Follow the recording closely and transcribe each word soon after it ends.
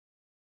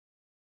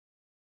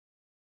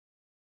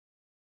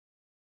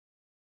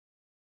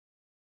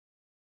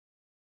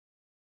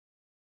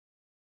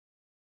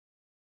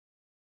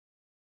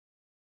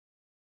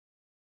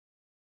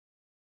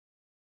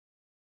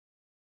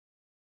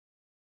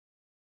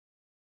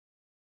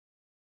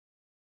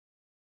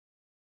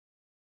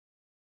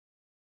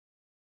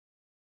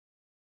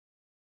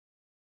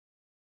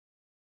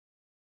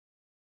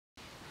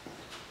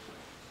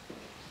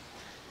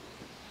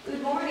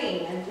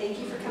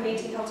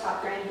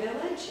Hilltop Grand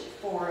Village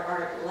for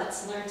our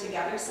Let's Learn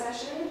Together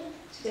session.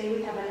 Today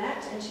we have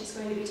Annette, and she's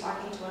going to be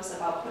talking to us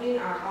about putting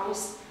our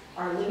house,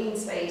 our living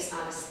space,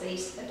 on a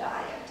spaced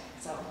diet.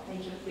 So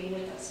thank you for being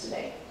with us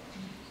today.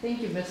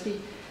 Thank you,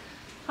 Misty.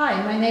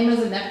 Hi, my name is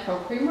Annette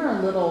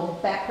Krautkramer. A little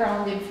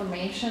background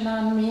information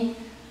on me.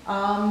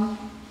 I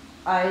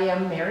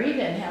am married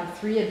and have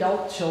 3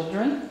 adult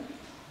children,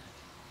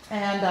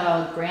 and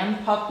a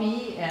grand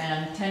puppy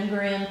and 10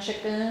 grand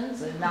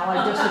chickens, and now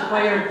I just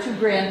acquired 2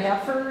 grand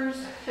heifers,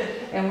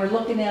 and we're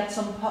looking at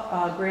some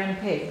grand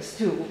pigs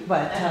too.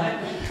 But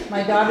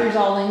my daughter's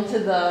all into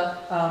the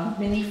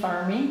mini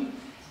farming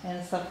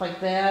and stuff like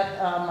that.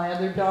 My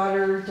other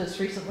daughter just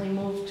recently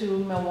moved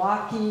to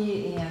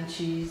Milwaukee, and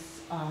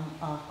she's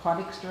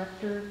aquatics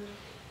director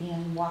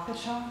in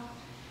Waukesha.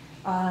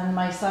 And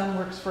my son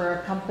works for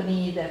a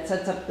company that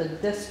sets up the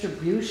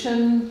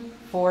distribution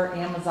for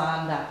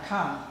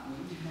Amazon.com.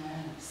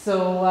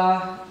 So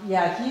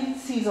yeah, he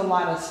sees a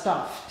lot of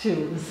stuff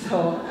too.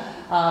 So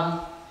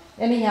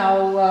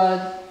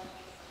anyhow,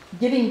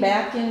 getting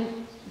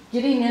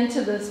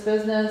into this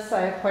business,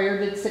 I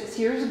acquired it 6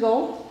 years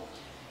ago.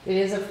 It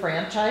is a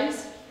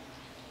franchise,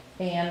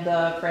 and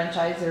the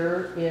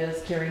franchisor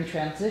is Caring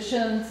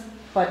Transitions,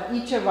 but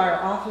each of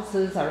our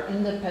offices are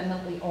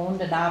independently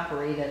owned and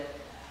operated.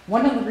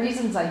 One of the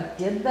reasons I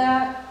did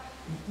that,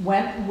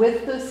 went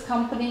with this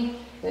company,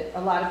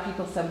 a lot of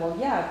people said, well,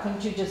 yeah,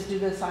 couldn't you just do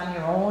this on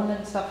your own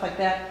and stuff like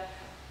that?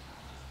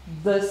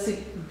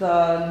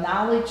 The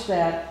knowledge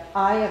that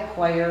I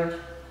acquire,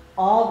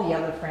 all the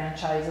other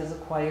franchises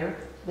acquire.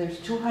 There's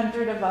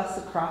 200 of us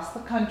across the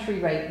country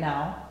right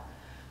now.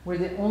 We're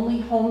the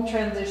only home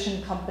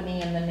transition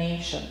company in the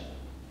nation.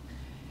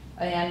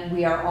 And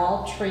we are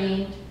all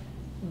trained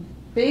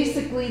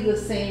basically the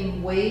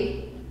same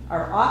way.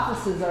 Our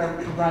offices are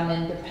run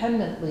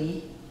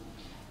independently.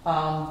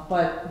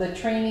 But the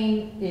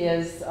training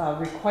is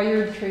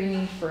required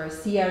training for a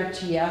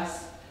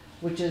CRTS,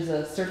 which is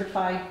a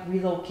Certified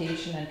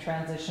Relocation and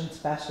Transition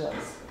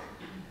Specialist.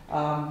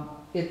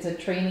 It's a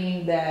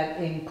training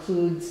that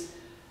includes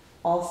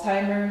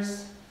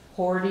Alzheimer's,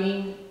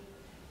 hoarding,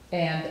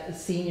 and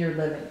senior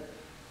living.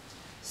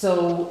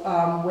 So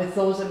with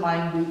those in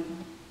mind,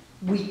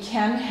 we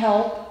can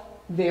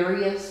help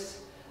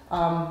various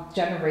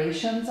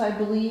generations, I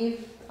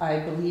believe. I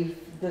believe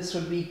this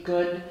would be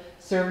good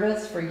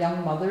service for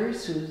young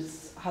mothers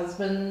whose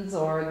husbands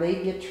or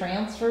they get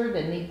transferred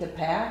and need to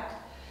pack,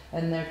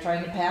 and they're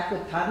trying to pack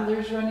with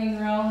toddlers running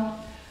around.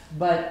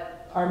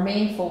 But our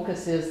main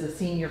focus is the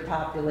senior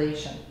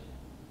population.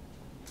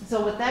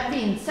 So with that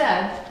being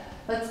said,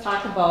 let's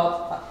talk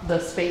about the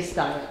space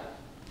diet.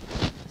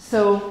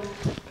 So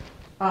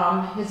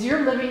is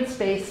your living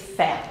space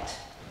fat,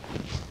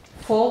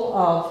 full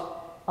of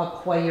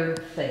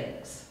acquired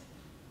things?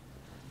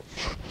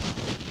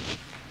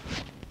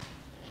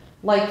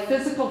 Like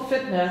physical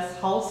fitness,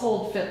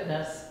 household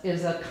fitness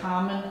is a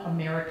common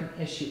American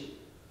issue.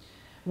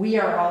 We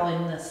are all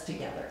in this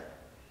together.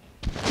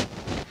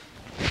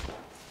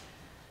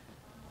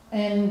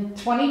 In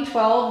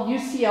 2012,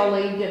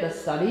 UCLA did a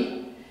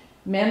study.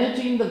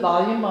 Managing the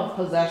volume of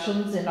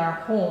possessions in our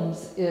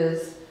homes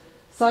is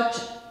such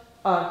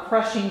a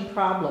crushing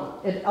problem.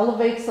 It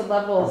elevates the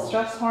level of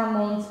stress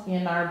hormones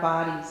in our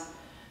bodies.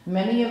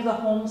 Many of the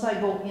homes I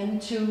go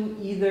into,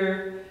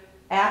 either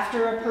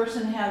after a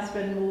person has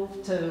been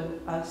moved to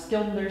a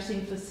skilled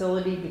nursing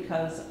facility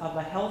because of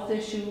a health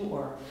issue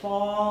or a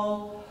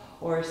fall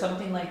or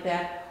something like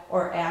that,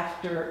 or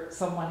after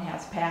someone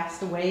has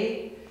passed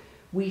away,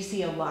 we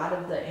see a lot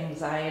of the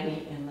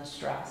anxiety and the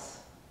stress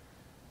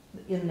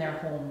in their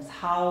homes.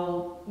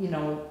 How,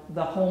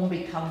 the home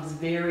becomes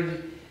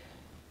very,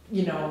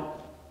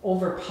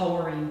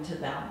 overpowering to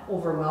them,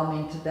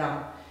 overwhelming to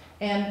them.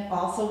 And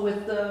also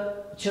with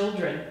the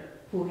children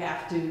who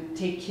have to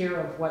take care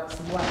of what's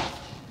left.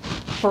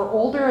 For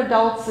older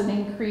adults, an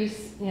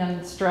increase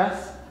in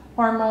stress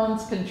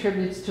hormones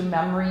contributes to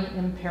memory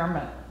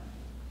impairment.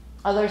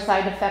 Other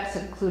side effects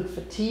include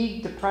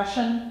fatigue,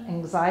 depression,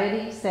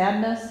 anxiety,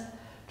 sadness,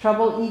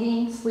 trouble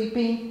eating,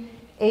 sleeping,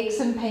 aches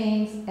and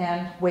pains,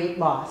 and weight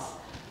loss.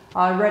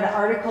 I read an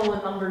article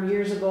a number of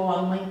years ago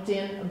on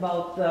LinkedIn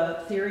about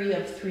the theory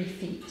of 3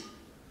 feet.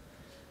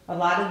 A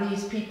lot of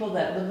these people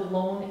that live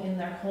alone in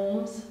their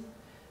homes,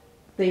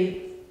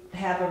 they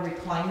have a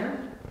recliner.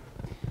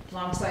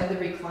 Alongside the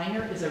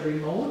recliner is a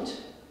remote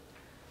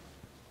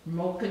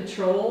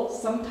control,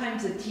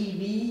 sometimes a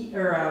TV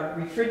or a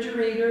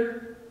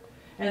refrigerator,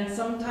 and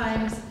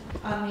sometimes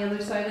on the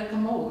other side a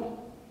commode.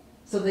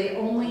 So they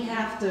only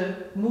have to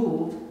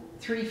move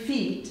 3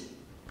 feet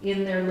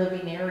in their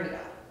living area.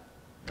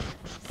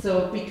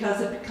 So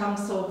because it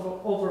becomes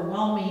so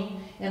overwhelming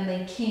and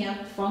they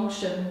can't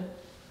function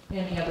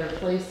any other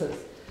places.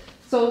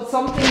 So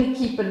something to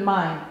keep in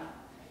mind.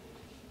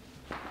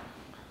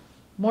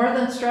 More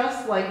than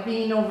stress, like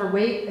being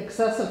overweight,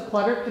 excessive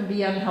clutter can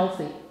be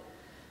unhealthy.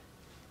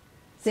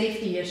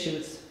 Safety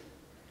issues.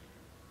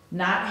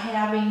 Not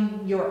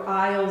having your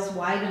aisles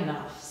wide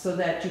enough so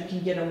that you can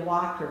get a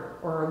walker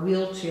or a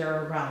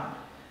wheelchair around.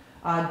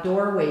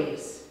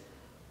 Doorways.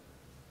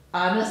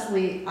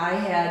 honestly, I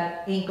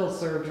had ankle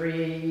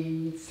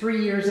surgery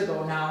 3 years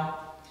ago now,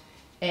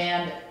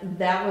 and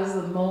that was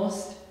the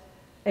most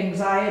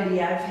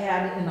anxiety I've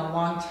had in a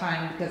long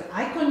time because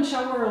I couldn't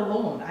shower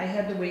alone. I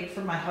had to wait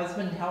for my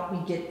husband to help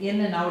me get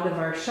in and out of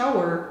our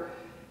shower,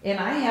 and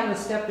I have a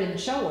step-in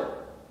shower.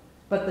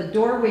 But the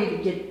doorway to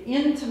get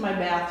into my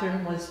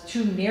bathroom was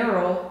too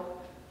narrow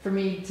for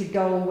me to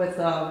go with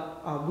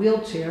a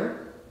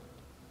wheelchair,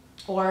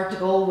 or to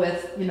go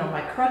with, you know,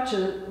 my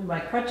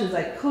crutches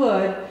I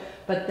could,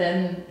 but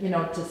then, you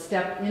know, to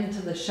step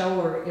into the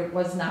shower, it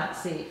was not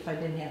safe. I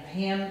didn't have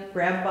hand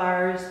grab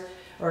bars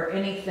or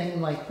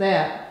anything like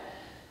that.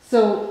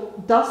 So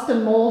dust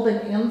and mold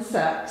and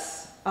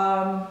insects.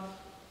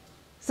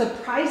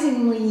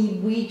 Surprisingly,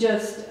 we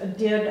just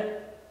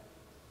did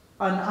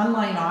an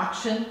online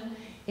auction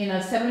in a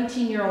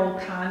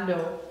 17-year-old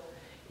condo,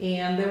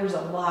 and there was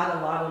a lot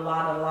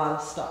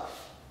of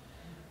stuff.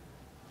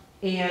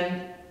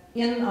 And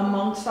in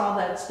amongst all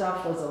that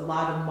stuff was a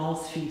lot of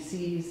mouse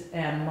feces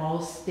and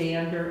mouse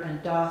dander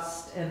and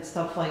dust and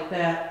stuff like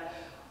that,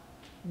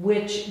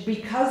 which,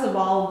 because of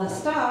all of the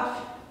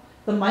stuff,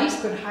 the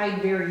mice could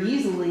hide very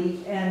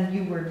easily and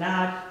you were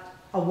not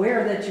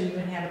aware that you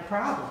even had a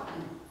problem.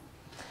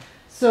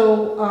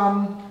 So,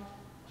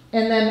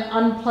 and then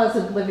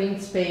unpleasant living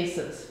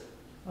spaces.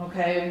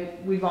 Okay,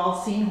 we've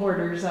all seen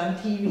hoarders on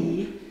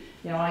TV.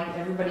 You know,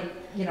 everybody,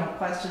 you know,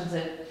 questions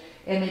it,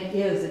 and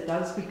it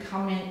does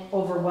become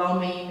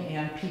overwhelming,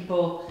 and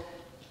people,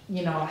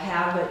 you know,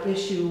 have an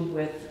issue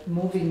with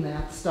moving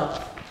that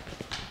stuff.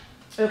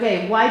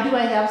 Okay, why do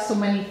I have so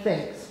many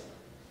things?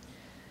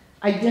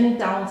 I didn't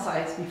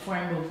downsize before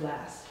I moved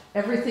last.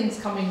 Everything's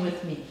coming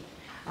with me.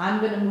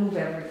 I'm gonna move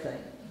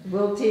everything.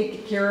 We'll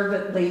take care of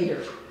it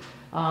later.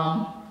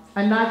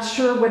 I'm not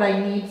sure what I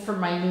need for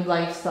my new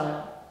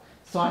lifestyle,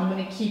 so I'm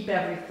going to keep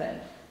everything.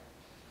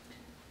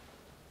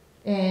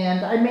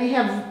 And I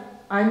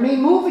may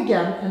move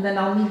again, and then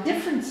I'll need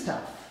different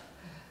stuff.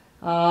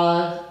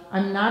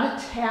 I'm not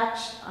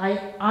attached.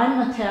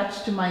 I'm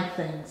attached to my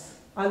things.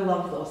 I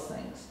love those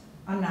things.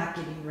 I'm not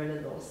getting rid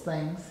of those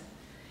things.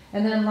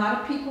 And then a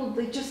lot of people,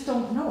 they just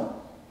don't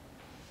know.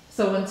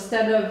 So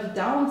instead of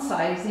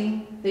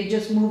downsizing, they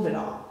just move it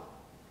all.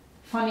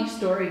 Funny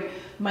story,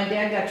 my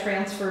dad got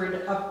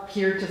transferred up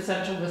here to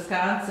central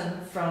Wisconsin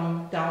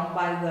from down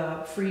by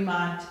the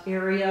Fremont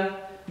area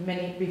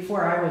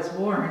before I was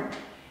born.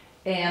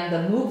 And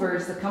the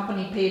movers, the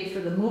company paid for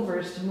the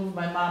movers to move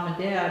my mom and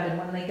dad, and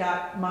when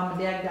mom and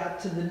dad got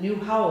to the new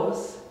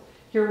house,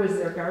 here was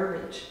their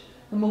garbage.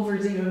 The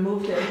movers even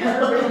moved their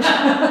garbage.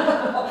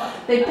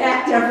 They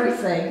packed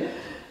everything.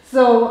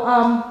 So,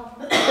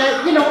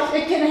 you know,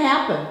 it can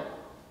happen.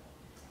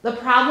 The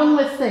problem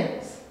with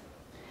things.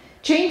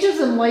 Changes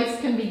in life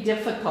can be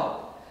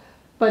difficult,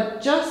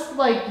 but just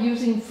like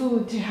using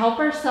food to help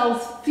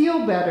ourselves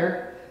feel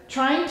better,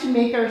 trying to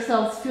make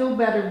ourselves feel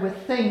better with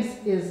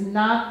things is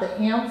not the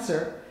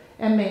answer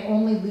and may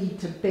only lead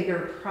to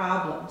bigger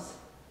problems.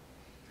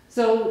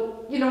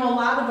 So, you know, a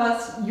lot of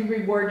us, you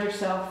reward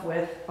yourself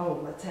with, oh,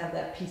 let's have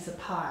that piece of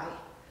pie,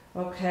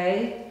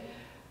 okay?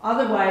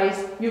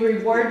 Otherwise, you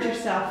reward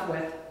yourself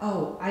with,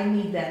 oh, I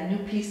need that new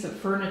piece of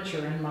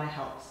furniture in my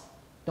house.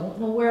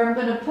 Don't know where I'm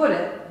going to put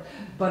it,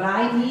 but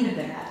I need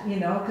that, you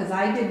know, because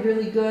I did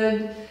really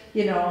good,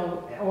 you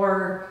know,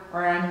 or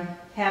I'm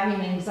having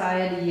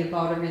anxiety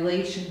about a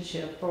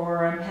relationship,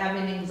 or I'm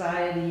having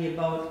anxiety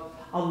about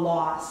a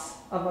loss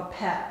of a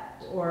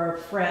pet or a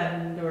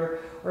friend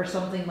or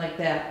something like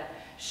that.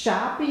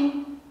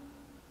 Shopping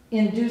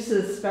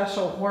induces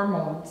special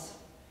hormones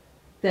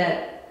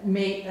that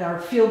are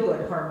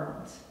feel-good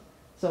hormones.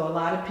 So a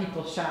lot of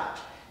people shop.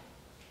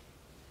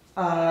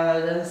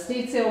 The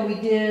estate sale we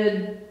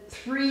did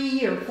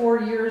 3 or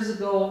 4 years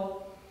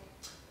ago,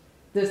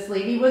 this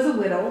lady was a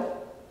widow.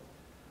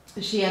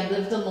 She had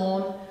lived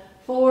alone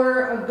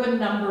for a good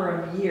number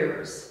of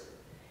years,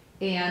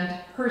 and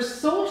her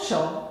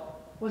social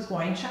was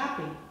going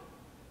shopping.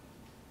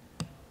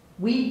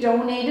 We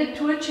donated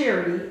to a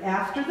charity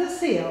after the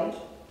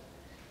sale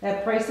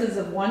at prices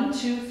of $1,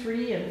 $2,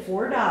 $3, and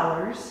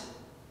 $4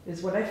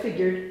 is what I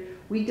figured.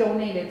 We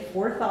donated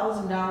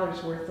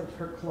 $4,000 worth of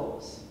her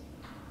clothes.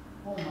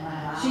 Oh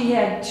my. She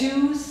had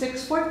 2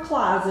 6-foot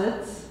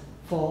closets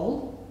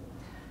full,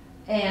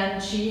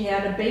 and she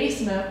had a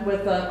basement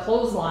with a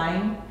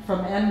clothesline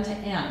from end to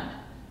end.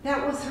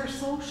 That was her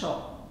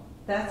social.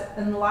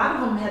 And a lot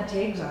of them had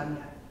tags on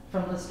yet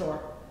from the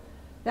store.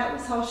 That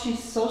was how she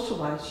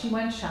socialized. She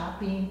went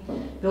shopping,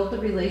 built a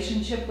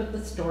relationship with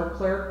the store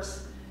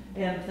clerks,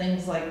 and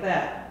things like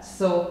that.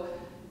 So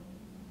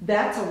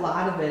that's a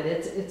lot of it.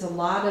 It's a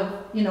lot of,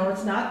 you know,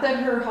 it's not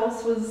that her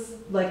house was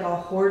like a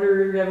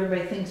hoarder,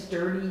 everybody thinks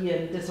dirty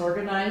and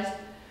disorganized.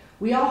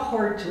 We all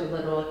hoard to a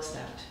little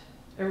extent.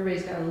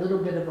 Everybody's got a little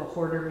bit of a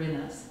hoarder in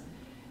us.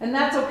 And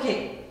that's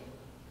okay.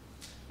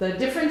 The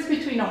difference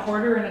between a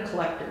hoarder and a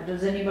collector,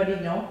 does anybody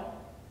know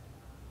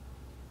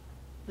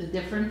the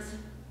difference?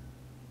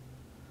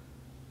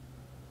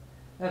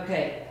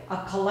 Okay,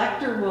 a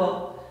collector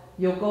will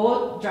You'll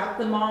go drop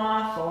them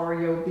off, or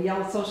you'll be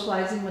out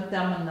socializing with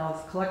them, and the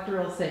collector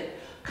will say,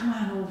 come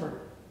on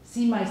over,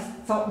 see my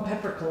salt and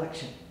pepper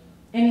collection.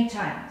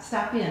 Anytime,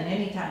 stop in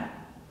anytime.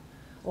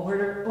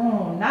 Or,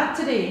 oh, not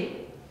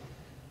today,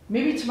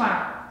 maybe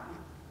tomorrow.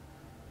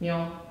 You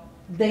know,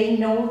 they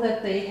know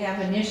that they have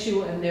an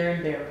issue and they're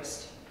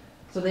embarrassed,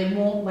 so they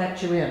won't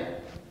let you in.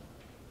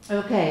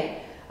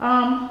 Okay.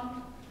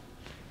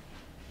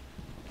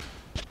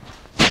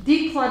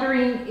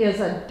 Decluttering is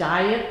a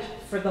diet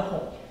for the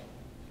home.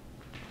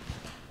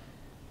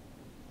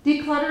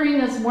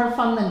 Decluttering is more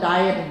fun than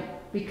dieting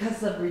because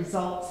the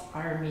results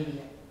are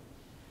immediate.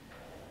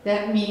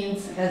 That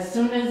means as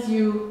soon as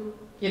you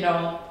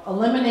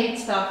eliminate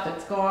stuff,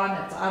 it's gone,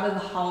 it's out of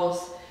the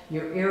house,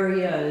 your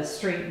area is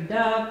straightened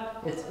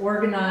up, it's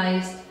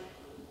organized,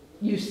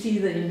 you see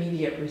the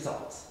immediate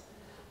results.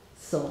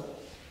 So,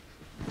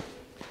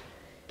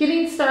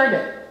 getting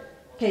started.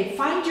 Okay,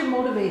 find your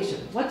motivation.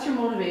 What's your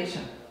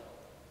motivation?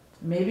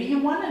 Maybe you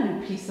want a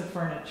new piece of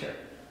furniture.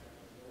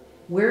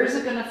 Where is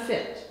it going to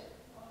fit?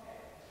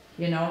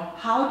 You know,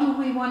 how do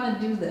we want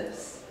to do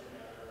this?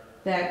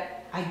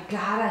 That I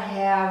gotta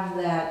have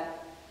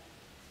that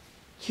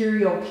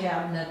curio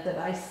cabinet that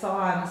I saw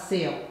on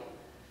sale.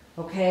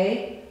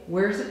 Okay,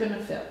 where's it going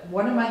to fit?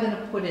 What am I going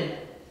to put in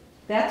it?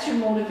 That's your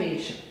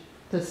motivation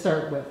to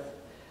start with.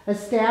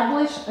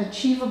 Establish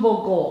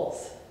achievable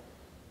goals.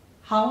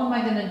 How am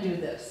I going to do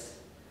this?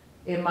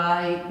 Am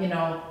I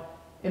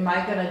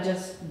going to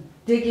just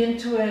dig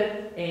into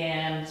it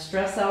and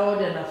stress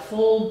out in a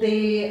full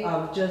day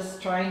of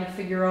just trying to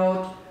figure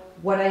out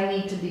what I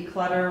need to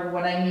declutter,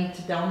 what I need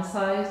to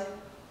downsize,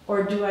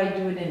 or do I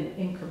do it in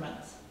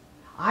increments?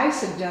 I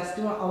suggest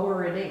do an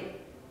hour a day.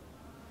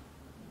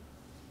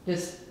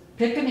 Just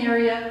pick an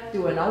area,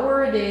 do an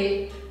hour a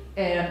day,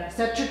 and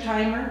set your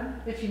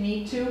timer if you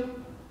need to.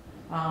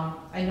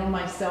 I know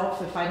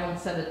myself, if I don't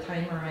set a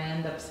timer, I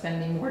end up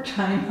spending more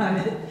time on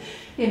it,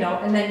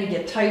 and then you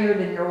get tired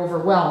and you're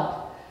overwhelmed.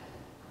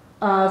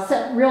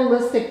 Set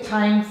realistic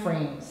time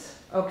frames.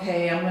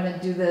 Okay, I'm going to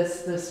do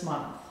this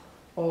month,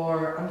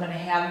 or I'm going to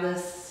have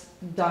this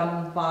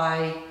done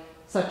by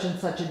such and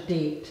such a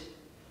date.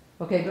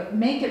 Okay, but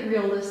make it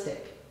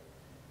realistic.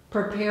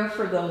 Prepare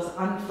for those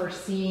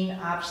unforeseen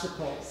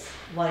obstacles,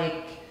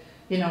 like,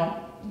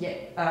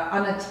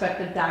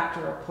 unexpected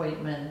doctor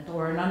appointment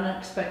or an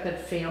unexpected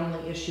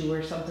family issue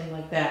or something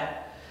like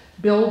that.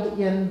 Build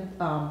in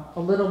a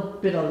little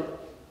bit of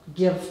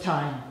give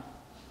time.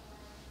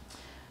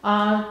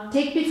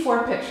 Take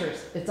before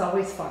pictures. It's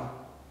always fun.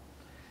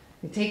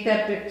 You take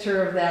that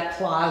picture of that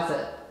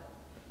closet,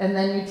 and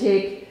then you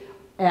take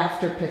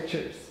after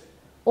pictures.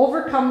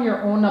 Overcome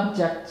your own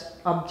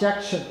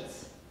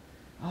objections.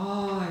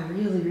 Oh, I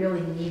really,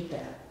 really need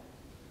that.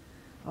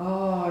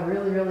 Oh, I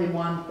really, really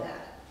want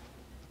that.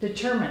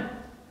 Determine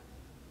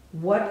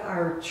what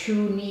are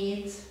true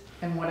needs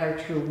and what are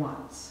true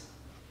wants.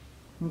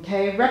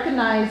 Okay,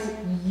 recognize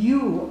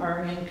you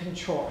are in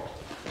control.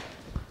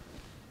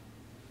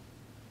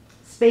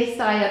 Space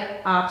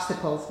diet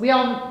obstacles. We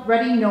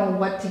already know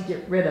what to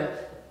get rid of,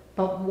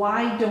 but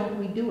why don't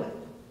we do it?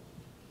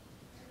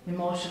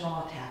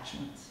 Emotional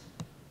attachments.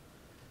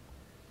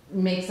 It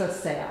makes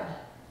us sad.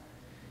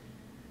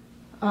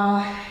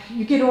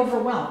 You get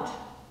overwhelmed.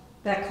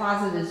 That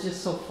closet is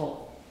just so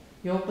full.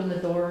 You open the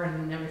door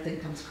and everything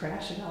comes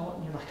crashing out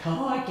and you're like,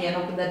 oh, I can't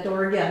open that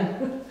door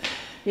again.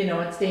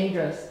 It's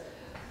dangerous.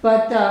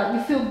 But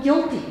you feel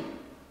guilty.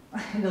 I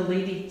had a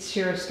lady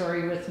share a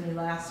story with me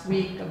last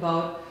week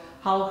about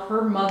how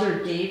her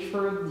mother gave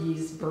her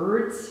these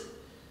birds,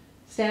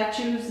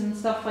 statues and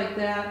stuff like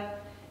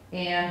that,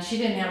 and she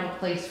didn't have a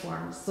place for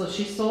them, so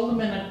she sold them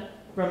in a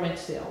rummage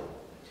sale.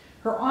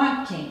 Her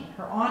aunt came.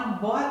 Her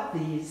aunt bought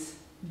these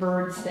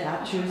bird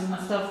statues and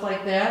stuff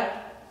like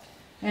that,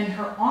 and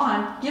her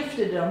aunt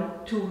gifted them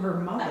to her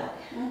mother.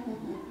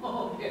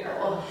 Oh, dear.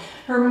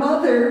 Her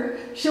mother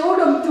showed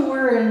them to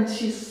her, and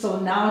so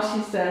now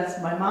she says,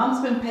 my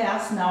mom's been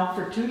passed now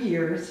for 2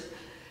 years,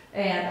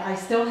 and I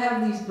still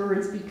have these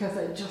birds because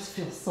I just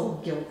feel so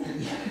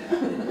guilty.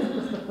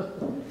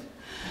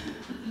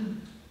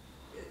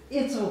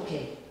 It's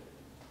okay.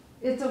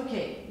 It's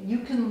okay. You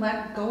can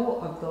let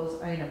go of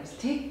those items.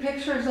 Take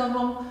pictures of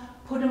them,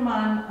 put them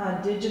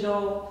on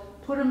digital,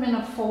 put them in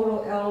a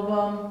photo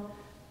album.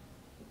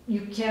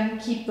 You can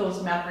keep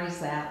those memories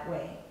that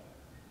way.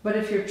 But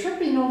if you're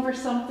tripping over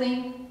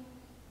something,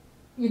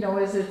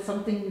 is it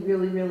something you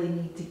really, really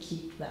need to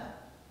keep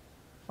that?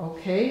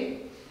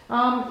 Okay?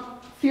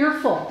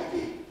 Fearful.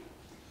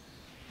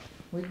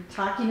 We were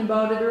talking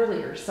about it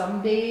earlier.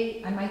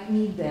 Someday I might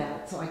need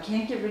that, so I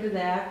can't get rid of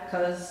that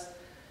because,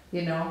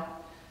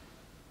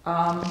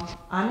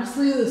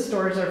 honestly, the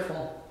stores are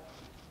full.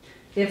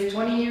 If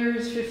 20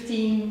 years,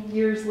 15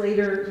 years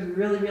later, you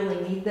really,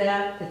 really need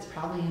that, it's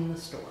probably in the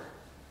store.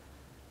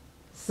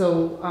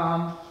 So,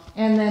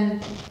 and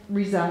then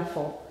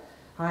resentful.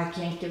 I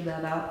can't give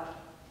that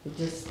up. It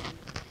just,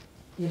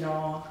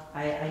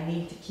 I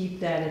need to keep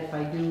that. If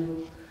I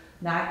do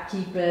not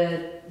keep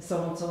it,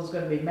 so-and-so's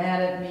going to be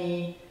mad at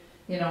me.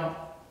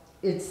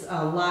 it's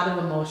a lot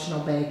of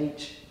emotional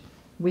baggage.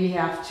 We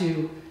have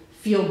to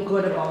feel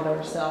good about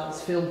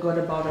ourselves, feel good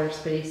about our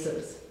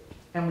spaces,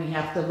 and we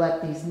have to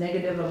let these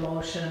negative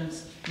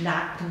emotions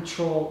not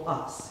control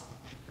us.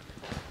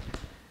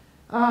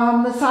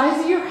 The size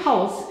of your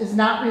house is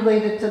not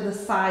related to the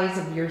size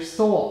of your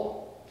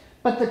soul,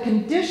 but the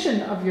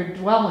condition of your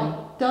dwelling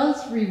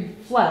does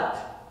reflect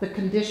the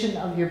condition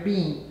of your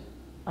being,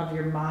 of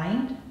your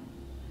mind,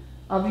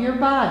 of your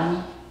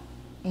body,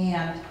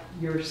 and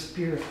your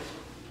spirit.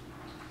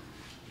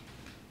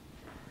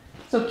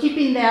 So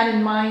keeping that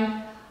in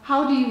mind,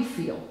 how do you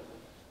feel?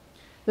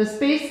 The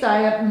space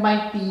diet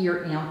might be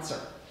your answer.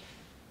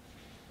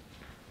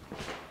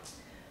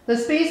 The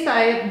space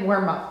diet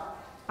warm-up.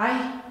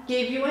 I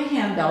gave you a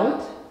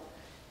handout,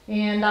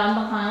 and on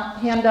the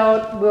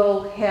handout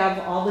we'll have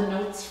all the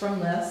notes from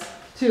this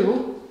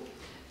too.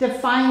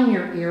 Define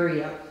your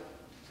area.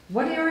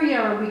 What area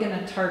are we going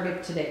to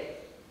target today?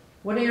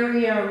 What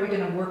area are we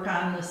going to work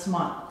on this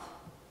month?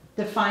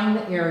 Define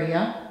the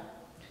area.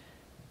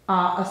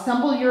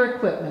 Assemble your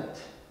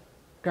equipment.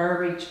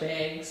 Garbage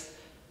bags,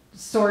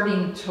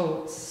 sorting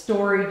totes,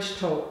 storage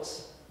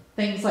totes,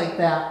 things like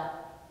that.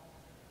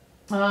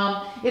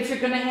 If you're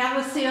going to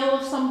have a sale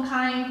of some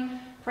kind,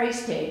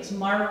 price tags,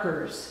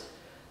 markers.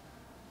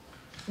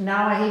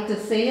 Now I hate to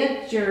say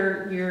it,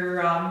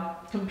 your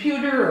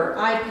computer or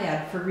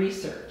iPad for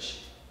research.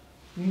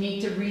 You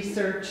need to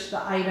research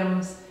the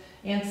items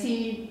and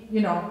see,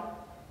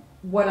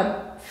 what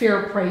a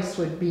fair price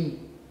would be.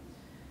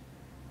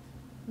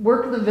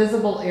 Work the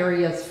visible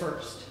areas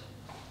first,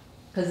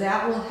 because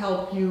that will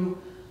help you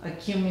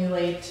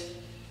accumulate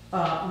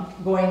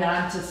going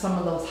on to some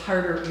of those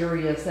harder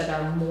areas that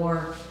are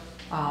more,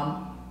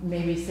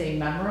 maybe say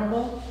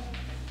memorable,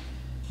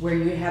 where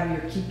you have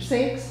your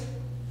keepsakes.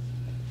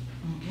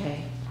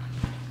 Okay.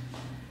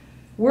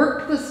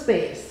 Work the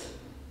space.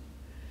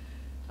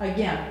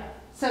 Again,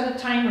 set a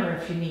timer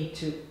if you need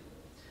to,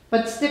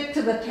 but stick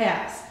to the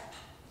task.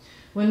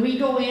 When we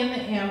go in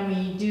and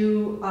we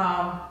do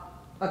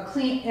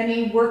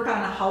any work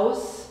on a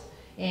house,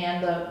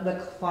 and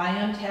the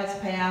client has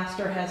passed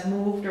or has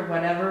moved or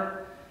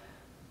whatever,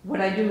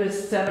 what I do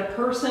is set a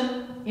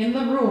person in the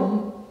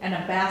room and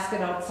a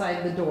basket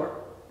outside the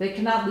door. They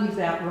cannot leave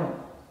that room.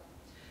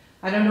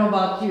 I don't know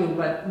about you,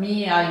 but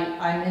me,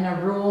 I'm in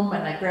a room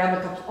and I grab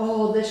a cup,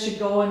 oh, this should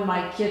go in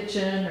my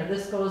kitchen, or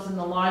this goes in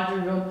the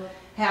laundry room.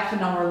 Half an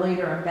hour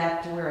later, I'm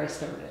back to where I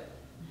started.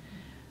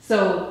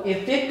 So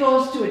if it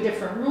goes to a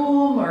different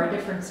room or a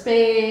different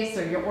space,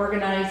 or you're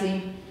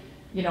organizing,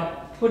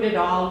 put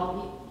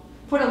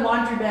a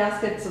laundry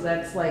basket so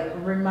that's like a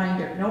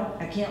reminder, nope,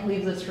 I can't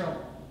leave this room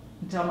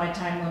until my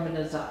time limit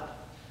is up.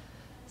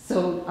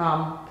 So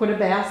put a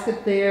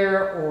basket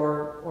there,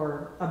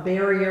 or a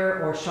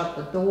barrier, or shut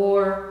the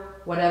door,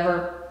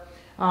 whatever.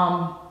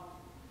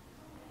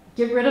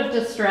 Get rid of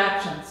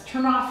distractions.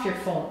 Turn off your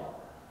phone.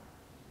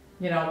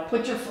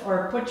 Put your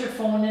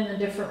phone in a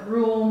different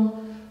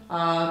room.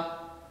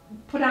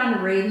 Put on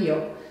a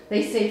radio.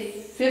 They say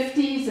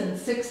 50s and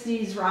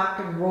 60s rock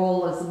and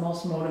roll is the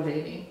most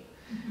motivating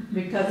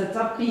because it's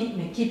upbeat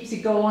and it keeps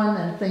you going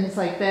and things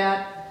like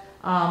that.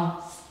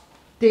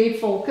 Stay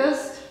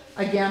focused.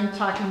 Again,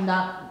 talking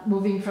not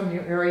moving from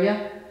your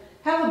area.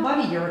 Have a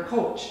buddy or a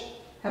coach.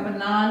 Have a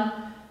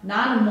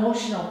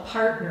non-emotional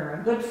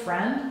partner, a good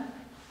friend,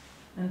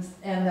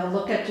 and they'll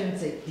look at you and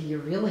say, do you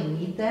really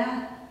need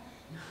that?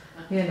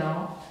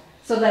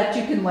 So that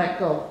you can let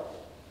go.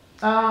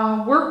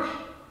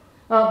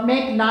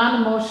 Make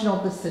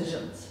non-emotional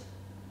decisions.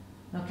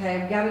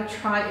 Okay, we got to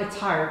try. It's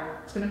hard.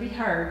 It's going to be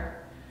hard,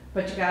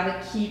 but you got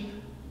to keep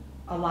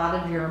a lot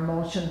of your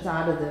emotions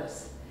out of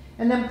this,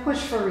 and then push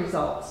for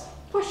results.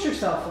 Push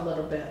yourself a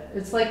little bit.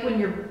 It's like when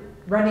you're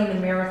running a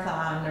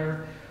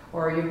marathon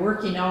or you're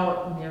working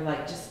out and you're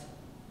like, just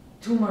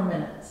 2 more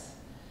minutes.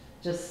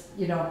 Just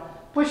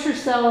push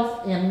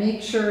yourself and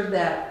make sure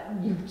that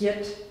you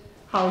get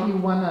how you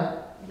want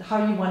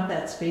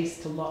that space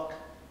to look.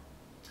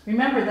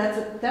 Remember,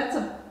 that's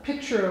a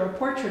picture or a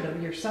portrait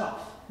of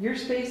yourself. Your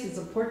space is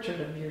a portrait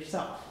of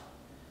yourself.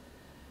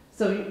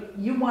 So do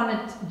you want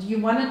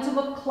it to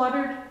look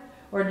cluttered,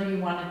 or do you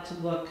want it to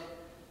look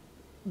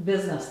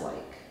businesslike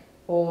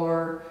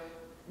or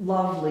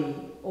lovely,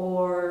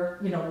 or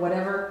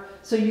whatever?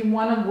 So you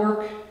want to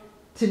work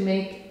to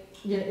make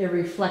it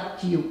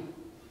reflect you.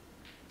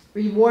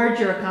 Reward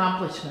your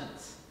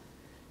accomplishments.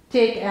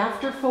 Take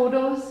after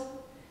photos.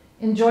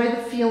 Enjoy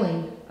the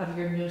feeling of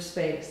your new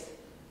space.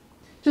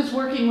 Just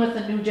working with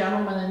a new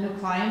gentleman, a new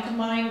client of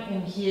mine,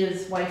 and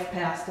his wife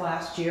passed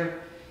last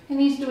year, and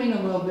he's doing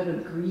a little bit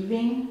of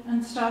grieving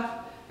and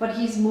stuff, but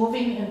he's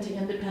moving into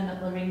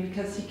independent living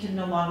because he can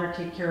no longer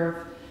take care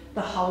of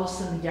the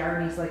house and the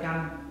yard. He's like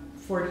on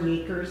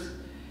 40 acres,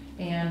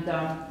 and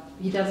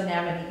he doesn't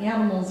have any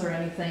animals or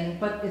anything,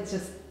 but it's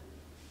just,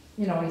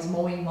 he's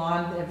mowing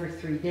lawn every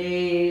 3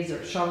 days,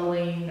 or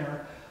shoveling,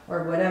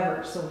 or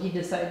whatever. So he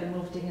decided to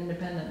move to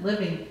independent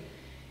living.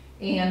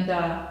 And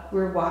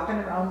we're walking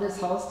around his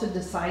house to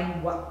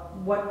decide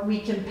what we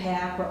can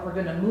pack, what we're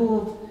going to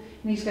move.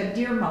 And he's got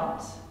deer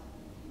mounts.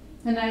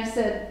 And I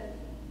said,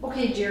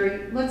 okay,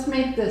 Jerry, let's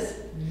make this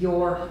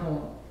your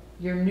home.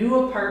 Your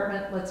new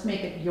apartment, let's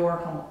make it your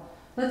home.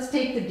 Let's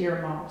take the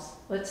deer mounts.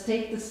 Let's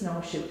take the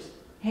snowshoes.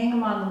 Hang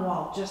them on the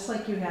wall, just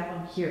like you have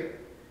them here.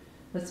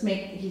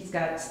 He's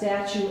got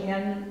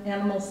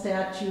animal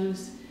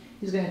statues.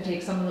 He's gonna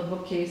take some of the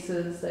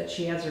bookcases that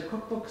she has her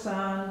cookbooks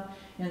on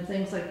and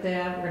things like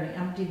that. We're gonna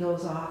empty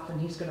those off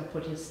and he's gonna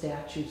put his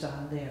statues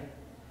on there.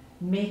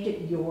 Make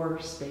it your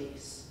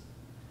space.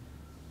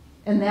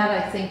 And that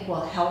I think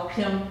will help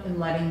him in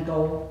letting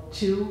go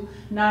too.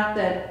 Not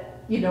that,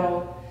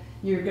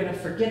 you're gonna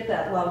forget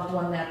that loved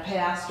one that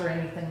passed or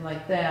anything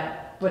like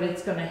that, but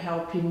it's gonna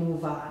help you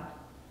move on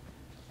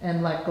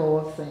and let go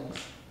of things.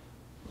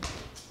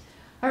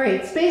 All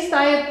right, space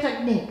diet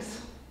techniques.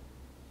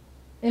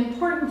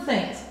 Important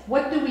things.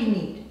 What do we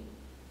need?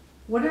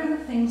 What are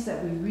the things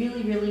that we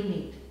really, really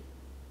need?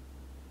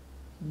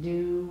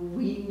 Do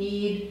we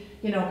need,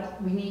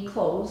 we need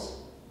clothes,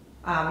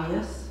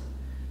 obvious.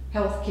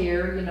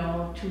 Healthcare,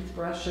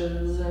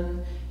 toothbrushes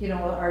and,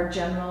 our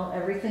general,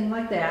 everything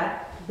like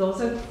that.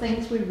 Those are the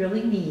things we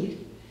really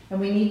need. And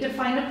we need to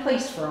find a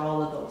place for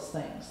all of those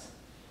things.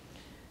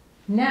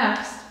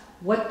 Next,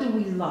 what do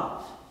we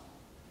love?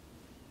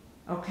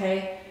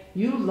 Okay,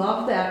 you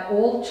love that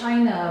old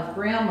china of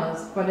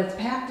grandma's, but it's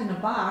packed in a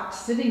box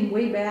sitting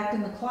way back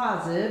in the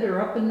closet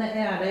or up in the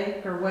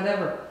attic or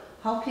whatever.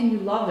 How can you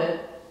love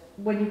it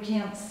when you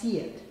can't see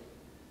it?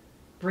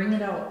 Bring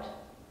it out.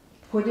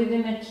 Put it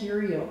in a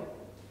curio.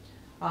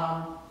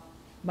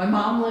 My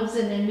mom lives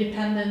in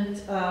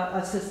independent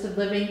assisted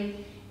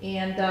living,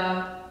 and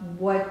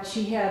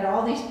she had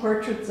all these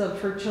portraits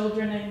of her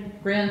children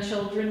and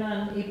grandchildren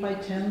on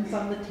 8x10s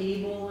on the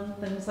table and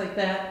things like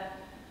that.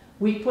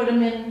 We put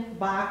them in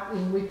box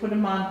and we put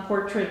them on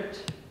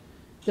portrait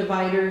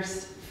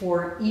dividers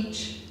for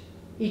each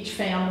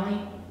family.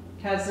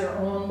 Has their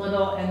own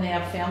little, and they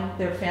have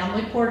their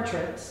family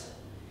portraits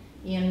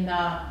in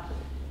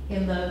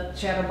the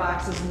shadow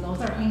boxes, and those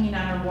are hanging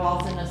on her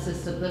walls in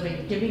assisted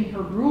living, giving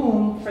her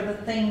room for the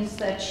things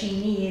that she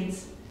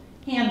needs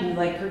handy,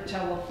 like her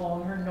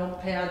telephone, her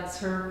notepads,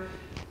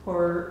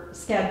 her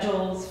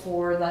schedules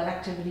for the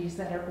activities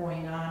that are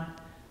going on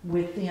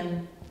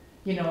within,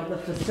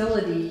 the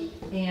facility,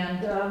 and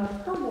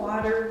her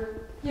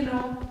water,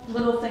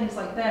 little things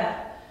like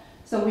that.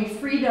 So we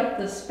freed up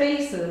the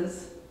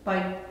spaces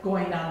by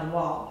going on the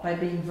wall, by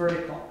being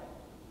vertical.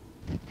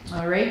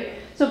 All right,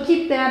 so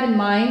keep that in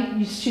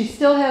mind. She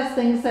still has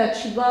things that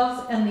she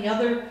loves, and the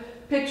other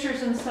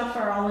pictures and stuff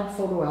are all in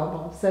photo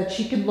albums that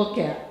she can look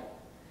at.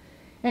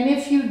 And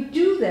if you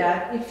do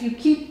that, if you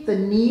keep the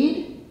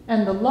need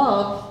and the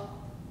love,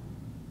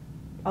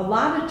 a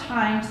lot of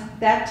times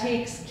that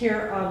takes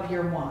care of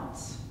your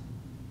wants.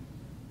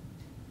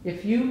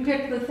 If you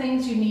pick the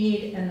things you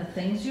need and the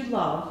things you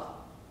love,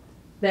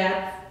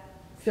 that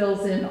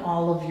fills in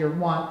all of your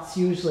wants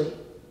usually.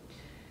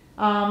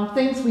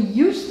 Things we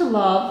used to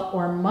love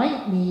or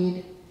might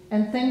need,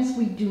 and things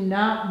we do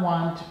not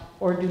want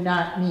or do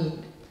not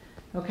need.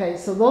 Okay,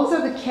 so those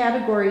are the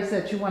categories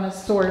that you want to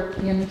sort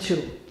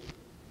into.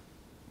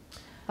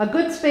 A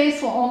good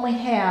space will only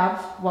have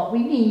what we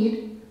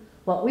need,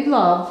 what we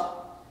love,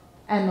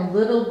 and a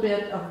little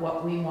bit of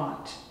what we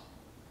want.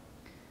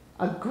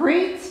 A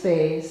great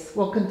space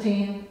will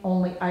contain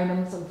only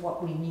items of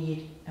what we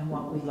need and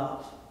what we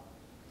love.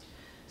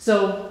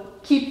 So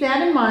keep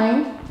that in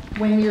mind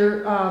when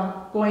you're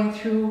going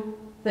through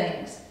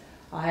things.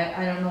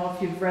 I don't know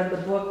if you've read the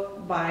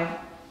book by,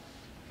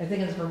 I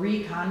think it's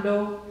Marie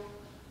Kondo,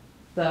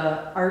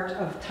 The Art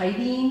of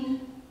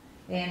Tidying,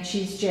 and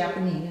she's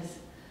Japanese.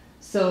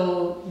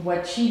 So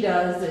what she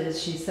does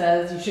is she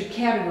says you should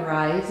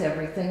categorize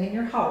everything in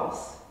your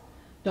house.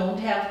 Don't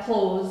have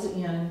clothes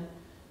in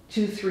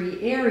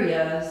 2-3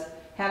 areas.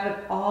 Have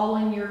it all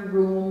in your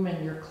room,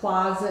 in your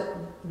closet,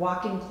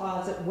 walk-in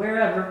closet,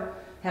 wherever.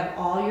 Have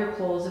all your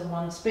clothes in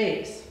one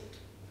space.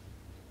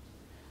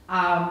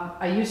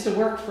 I used to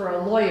work for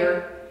a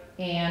lawyer,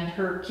 and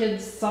her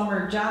kid's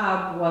summer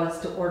job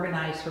was to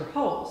organize her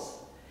house.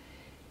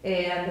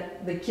 And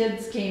the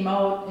kids came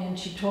out and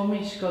she told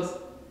me, she goes,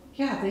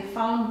 yeah, they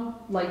found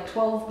like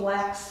 12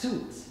 black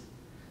suits,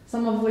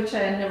 some of which I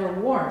had never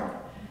worn.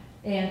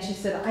 And she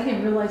said, I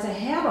didn't realize I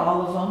had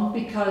all of them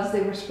because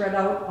they were spread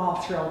out all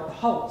throughout the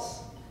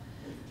house.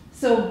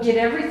 So get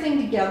everything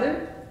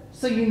together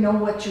so you know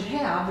what you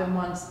have in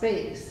one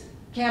space.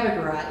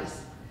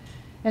 Categorize.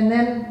 And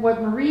then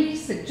what Marie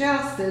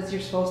suggests is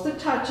you're supposed to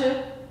touch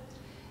it,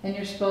 and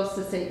you're supposed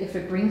to say, if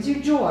it brings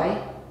you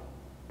joy,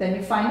 then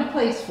you find a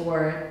place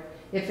for it.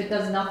 If it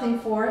does nothing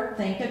for it,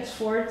 thank it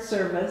for its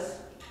service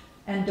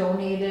and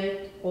donate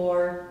it,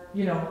 or,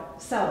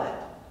 sell it.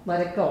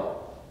 Let it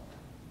go.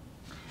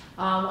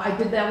 I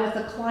did that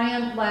with a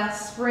client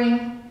last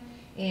spring,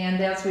 and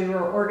as we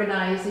were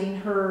organizing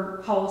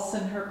her house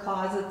and her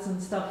closets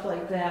and stuff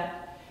like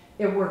that,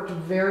 it worked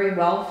very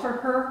well for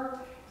her,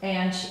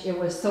 and it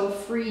was so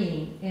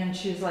freeing. And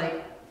she's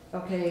like,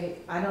 okay,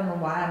 I don't know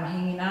why I'm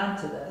hanging on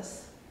to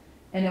this.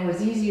 And it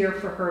was easier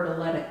for her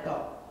to let it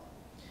go.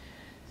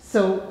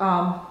 So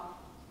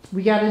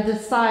we got to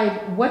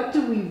decide, what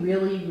do we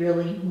really,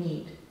 really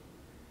need?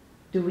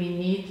 Do we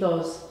need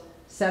those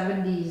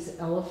 70s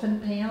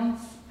elephant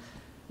pants,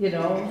 you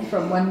know,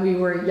 from when we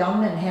were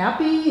young and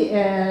happy,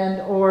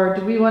 or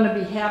do we want to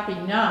be happy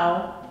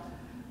now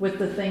with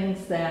the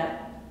things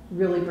that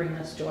really bring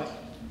us joy?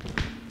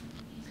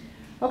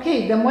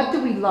 Okay, then what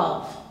do we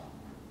love?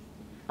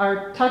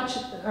 Our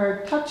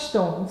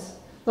touchstones,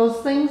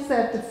 those things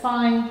that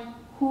define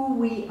who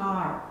we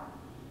are.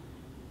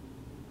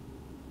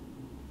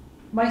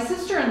 My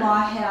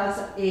sister-in-law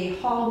has a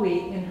hallway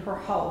in her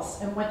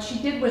house, and what she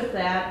did with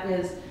that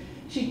is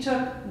she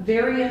took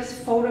various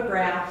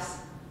photographs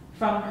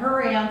from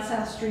her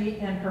ancestry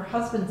and her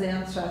husband's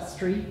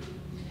ancestry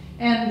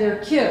and their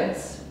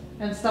kids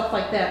and stuff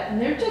like that.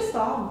 And they're just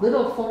all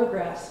little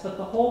photographs, but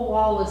the whole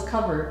wall is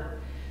covered.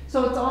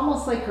 So it's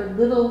almost like her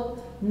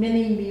little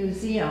mini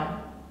museum,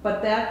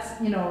 but that's,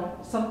 you know,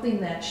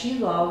 something that she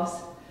loves,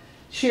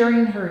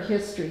 sharing her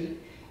history,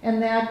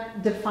 and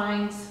that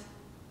defines,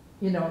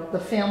 you know, the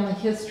family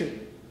history.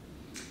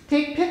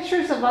 Take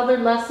pictures of other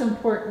less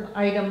important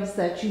items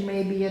that you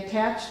may be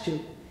attached to.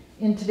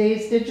 In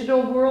today's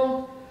digital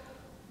world,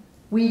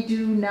 we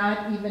do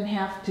not even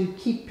have to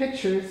keep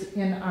pictures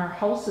in our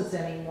houses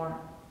anymore.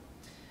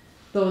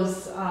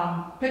 Those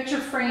picture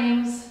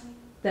frames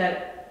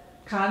that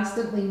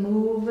constantly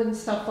move and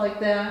stuff like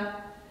that,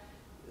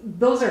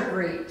 those are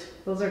great.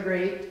 Those are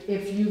great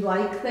if you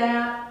like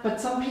that, but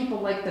some people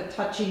like the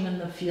touching and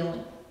the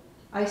feeling.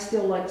 I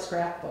still like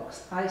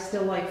scrapbooks. I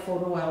still like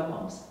photo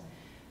albums.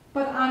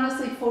 But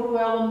honestly, photo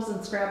albums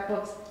and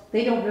scrapbooks,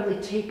 they don't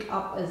really take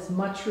up as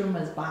much room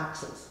as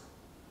boxes.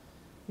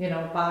 You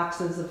know,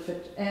 boxes of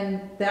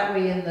and that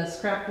way in the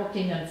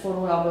scrapbooking and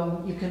photo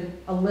album, you can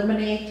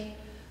eliminate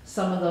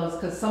some of those,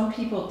 because some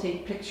people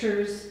take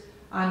pictures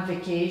on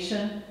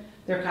vacation.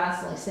 They're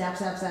constantly snap,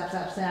 snap, snap,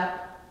 snap,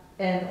 snap,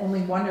 and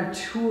only one or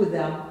two of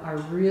them are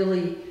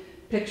really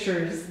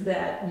pictures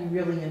that you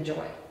really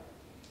enjoy.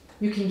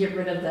 You can get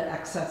rid of the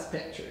excess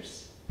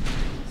pictures.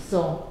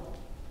 So,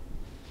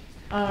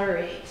 all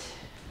right.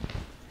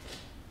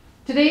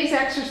 Today's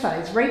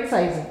exercise, right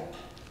sizing.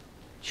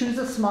 Choose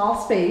a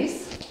small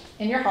space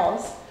in your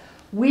house.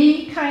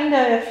 We kind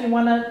of, if you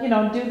want to, you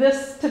know, do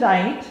this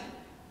tonight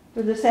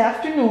or this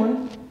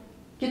afternoon,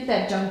 get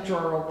that junk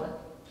drawer open.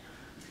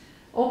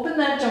 Open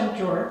that junk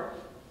drawer.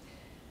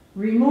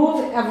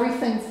 Remove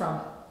everything from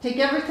it. Take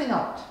everything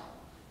out.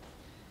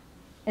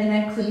 And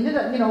then clean it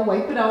up, you know,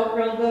 wipe it out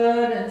real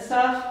good and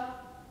stuff.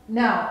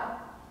 Now,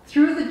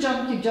 through the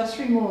junk you just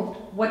removed,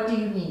 what do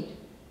you need?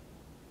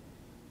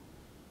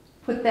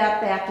 Put that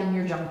back in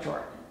your junk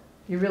drawer.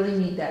 You really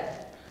need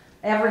that.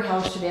 Every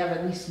house should have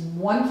at least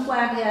one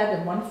flathead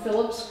and one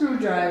Phillips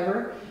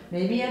screwdriver,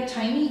 maybe a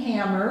tiny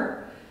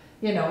hammer,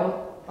 you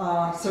know,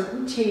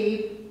 certain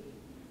tape,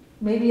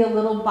 maybe a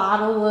little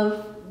bottle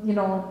of, you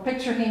know,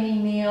 picture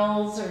hanging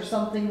nails or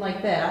something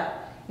like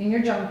that in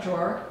your junk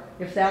drawer,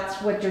 if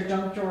that's what your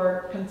junk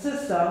drawer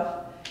consists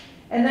of.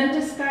 And then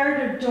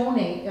discard or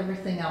donate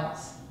everything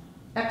else.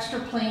 Extra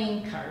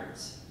playing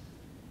cards,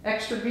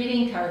 extra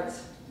greeting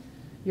cards.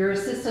 Your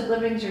assisted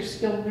livings, your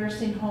skilled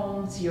nursing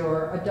homes,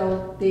 your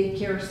adult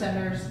daycare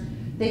centers,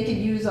 they could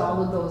use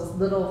all of those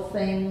little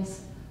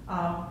things.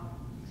 And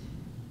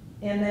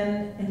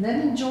then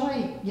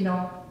enjoy, you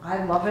know,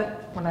 I love it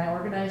when I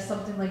organize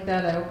something like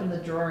that. I open the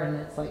drawer and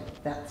it's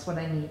like, that's what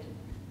I need.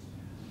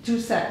 2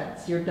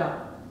 seconds, you're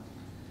done.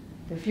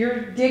 If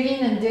you're digging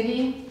and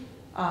digging,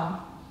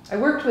 I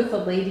worked with a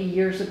lady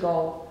years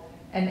ago,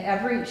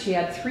 and she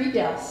had 3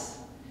 desks,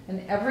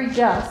 and every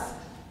desk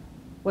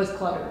was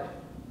cluttered.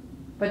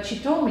 But she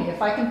told me,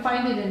 if I can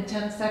find it in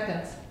 10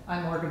 seconds,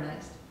 I'm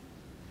organized.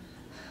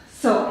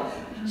 So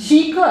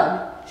she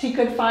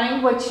could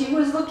find what she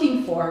was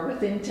looking for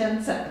within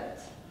 10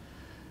 seconds.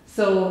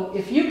 So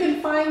if you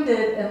can find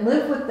it and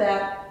live with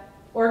that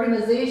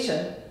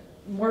organization,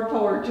 more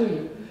power to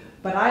you.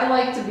 But I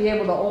like to be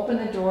able to open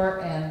a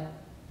drawer and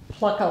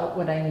pluck out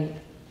what I need.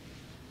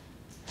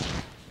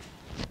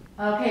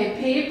 Okay,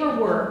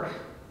 paperwork.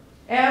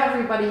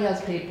 Everybody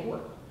has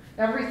paperwork.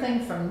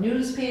 Everything from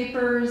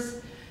newspapers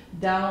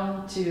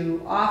down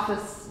to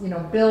office, you know,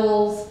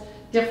 bills,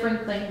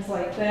 different things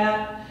like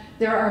that.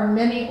 There are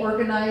many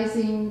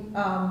organizing,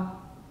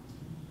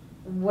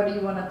 what do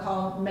you want to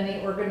call them?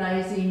 Many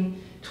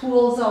organizing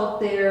tools out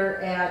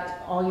there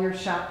at all your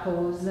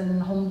Shopkos and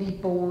Home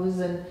Depots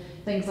and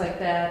things like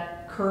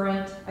that.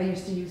 Current, I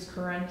used to use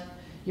Current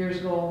years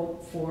ago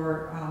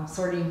for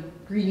sorting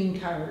greeting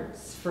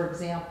cards, for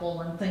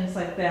example, and things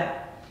like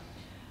that.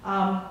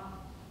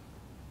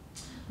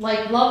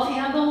 Like love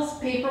handles,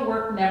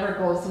 paperwork never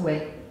goes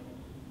away.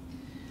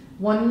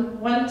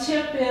 One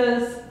tip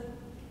is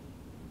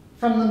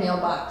from the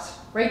mailbox,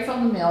 right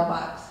from the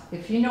mailbox.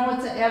 If you know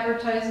it's an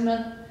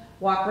advertisement,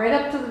 walk right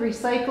up to the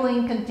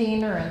recycling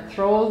container and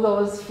throw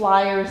those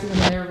flyers in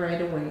there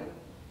right away.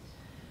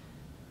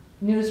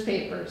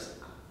 Newspapers.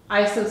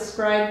 I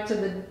subscribed to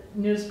the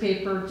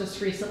newspaper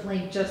just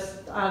recently,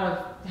 just out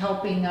of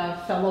helping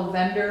a fellow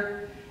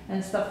vendor,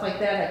 and stuff like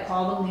that. I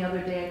called them the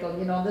other day, I go,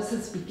 you know, this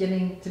is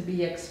beginning to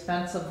be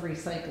expensive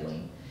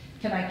recycling.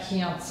 Can I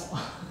cancel?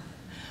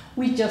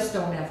 We just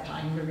don't have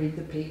time to read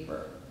the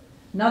paper.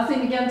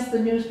 Nothing against the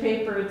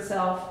newspaper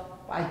itself,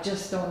 I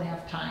just don't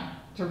have time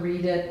to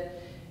read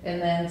it. And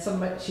then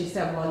she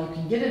said, well, you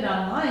can get it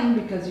online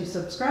because you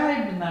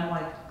subscribed, and I'm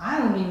like, I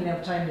don't even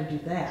have time to do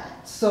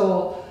that.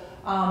 So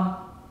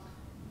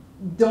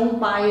don't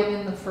buy it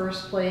in the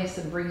first place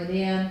and bring it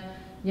in.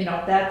 You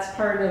know, that's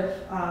part of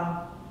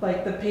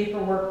like the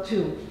paperwork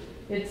too.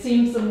 It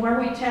seems the more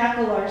we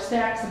tackle our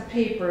stacks of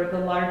paper, the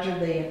larger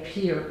they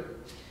appear.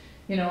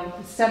 You know,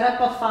 set up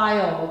a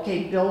file,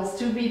 okay, bills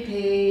to be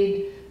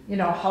paid, you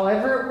know,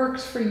 however it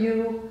works for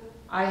you.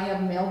 I have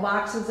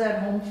mailboxes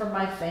at home for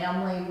my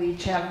family. We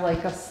each have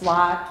like a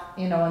slot,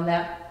 you know, and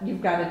that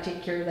you've got to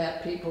take care of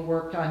that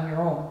paperwork on your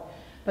own.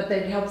 But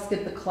that helps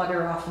get the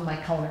clutter off of my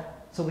counter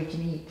so we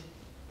can eat.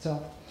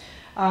 So,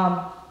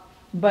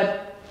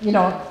 but you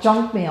know,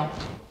 junk mail.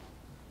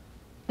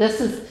 This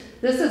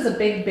is a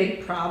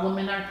big problem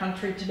in our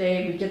country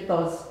today. We get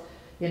those,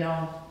 you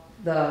know,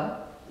 the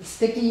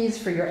stickies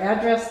for your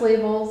address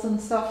labels and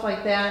stuff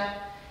like that.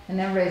 And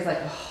everybody's like,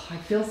 oh, I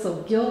feel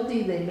so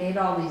guilty. They made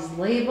all these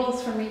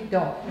labels for me.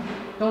 Don't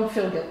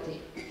feel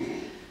guilty.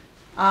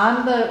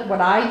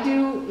 What I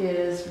do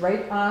is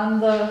right on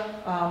the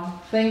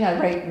thing, I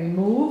write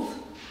remove.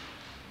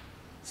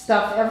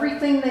 Stuff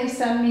everything they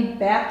send me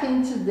back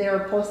into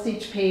their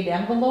postage paid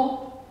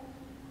envelope.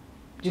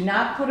 Do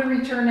not put a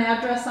return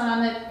address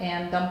on it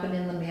and dump it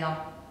in the mail.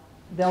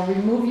 They'll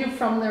remove you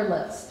from their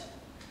list.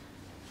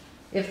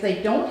 If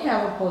they don't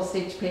have a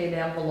postage paid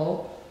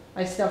envelope,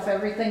 I stuff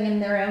everything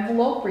in their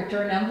envelope,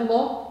 return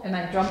envelope, and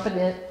I drop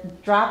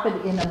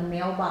it in a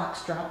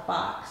mailbox drop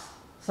box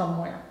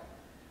somewhere.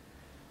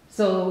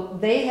 So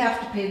they have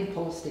to pay the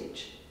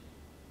postage,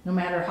 no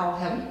matter how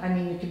heavy. I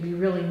mean, you can be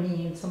really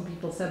mean. Some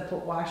people said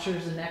put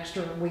washers and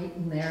extra weight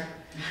in there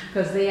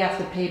because they have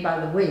to pay by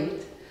the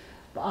weight,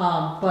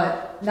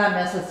 but not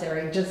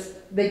necessary. Just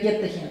they get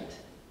the hint.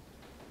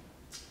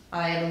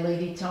 I had a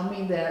lady tell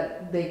me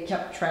that they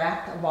kept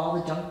track of all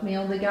the junk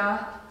mail they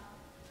got.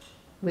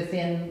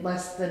 Within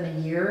less than a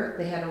year,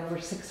 they had over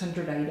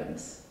 600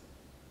 items.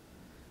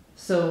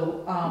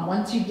 So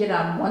once you get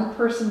on one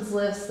person's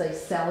list, they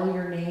sell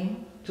your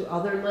name to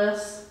other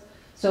lists.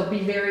 So be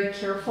very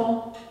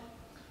careful.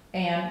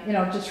 And, you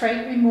know, just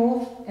write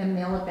remove and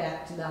mail it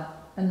back to them.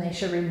 And they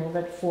should remove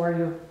it for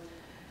you.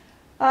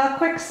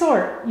 Quick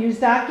sort. Use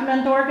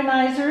document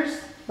organizers.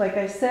 Like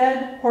I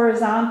said,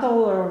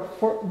 horizontal or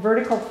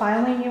vertical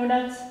filing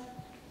units.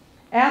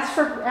 Ask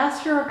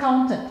your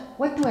accountant,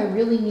 what do I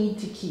really need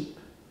to keep?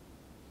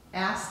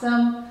 Ask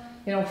them,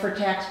 you know, for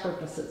tax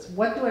purposes,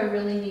 what do I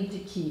really need to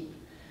keep?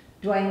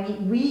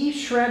 We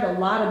shred a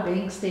lot of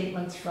bank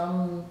statements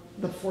from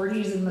the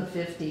 40s and the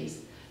 50s.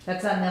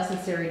 That's not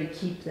necessary to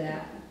keep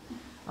that.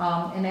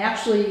 And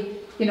actually,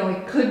 you know,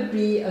 it could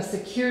be a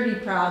security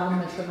problem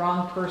if the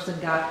wrong person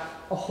got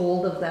a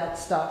hold of that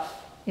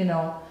stuff, you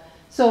know.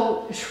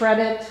 So shred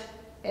it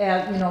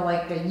at, you know,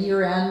 like a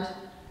year end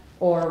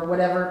or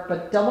whatever,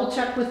 but double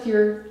check with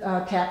your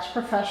tax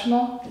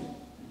professional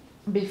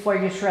before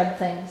you shred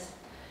things.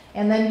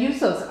 And then use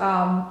those.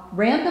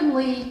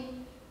 Randomly,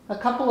 a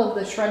couple of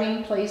the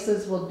shredding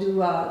places will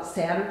do a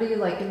Saturday,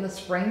 like in the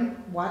spring.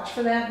 Watch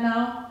for that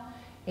now.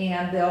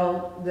 And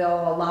they'll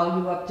allow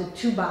you up to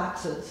 2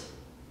 boxes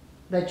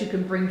that you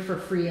can bring for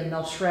free, and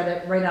they'll shred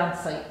it right on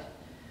site.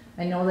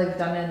 I know they've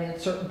done it in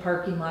certain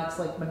parking lots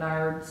like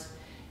Menards,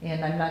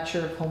 and I'm not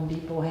sure if Home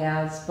Depot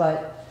has,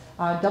 but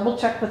double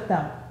check with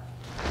them.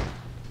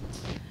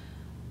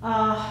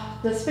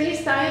 The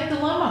space diet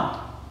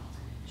dilemma.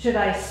 Should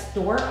I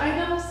store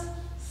items,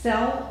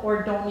 sell,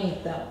 or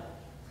donate them?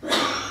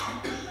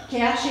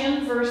 Cash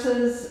in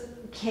versus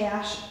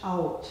cash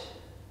out.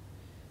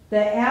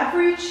 The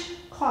average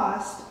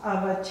cost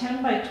of a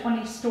 10 by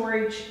 20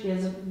 storage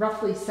is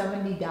roughly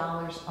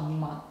 $70 a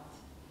month.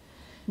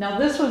 Now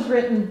this was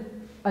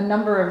written a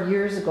number of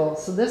years ago,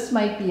 so this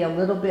might be a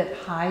little bit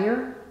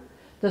higher.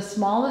 The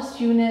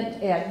smallest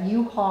unit at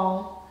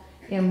U-Haul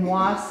in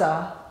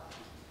Wausau,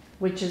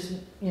 which is,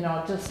 you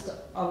know, just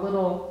a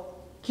little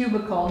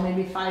cubicle,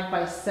 maybe 5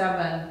 by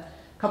 7, a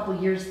couple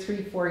years,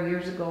 3-4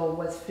 years ago,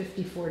 was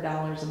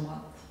 $54 a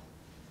month.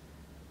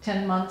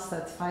 10 months,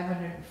 that's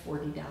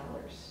 $540.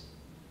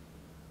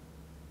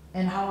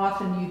 And how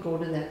often do you go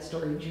to that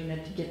storage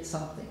unit to get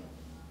something?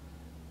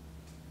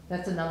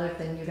 That's another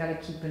thing you gotta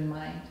keep in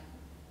mind.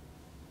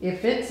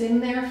 If it's in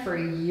there for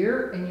a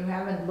year and you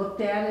haven't looked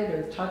at it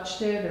or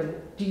touched it,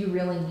 or do you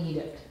really need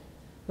it?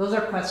 Those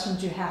are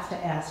questions you have to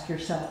ask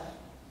yourself.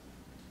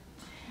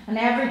 An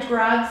average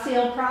garage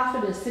sale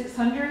profit is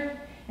 $600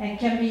 and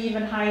can be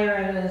even higher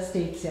at an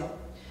estate sale.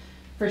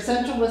 For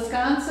central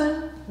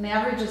Wisconsin, an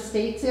average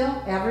estate sale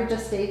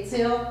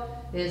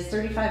is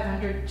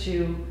 $3,500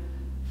 to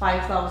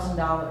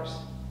 $5,000.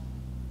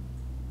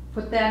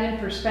 Put that in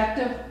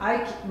perspective,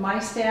 my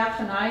staff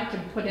and I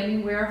can put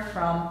anywhere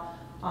from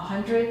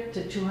 100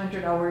 to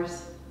 200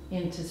 hours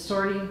into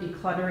sorting,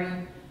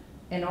 decluttering,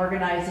 and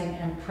organizing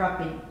and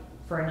prepping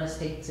for an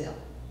estate sale.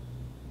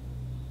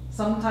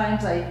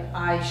 Sometimes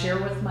I share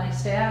with my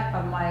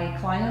staff, my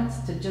clients,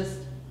 to just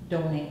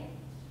donate.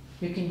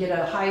 You can get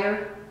a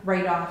higher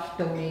write-off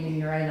donating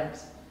your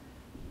items.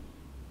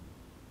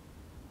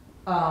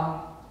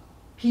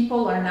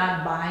 People are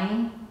not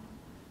buying,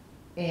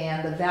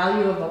 and the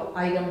value of an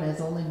item is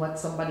only what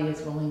somebody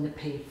is willing to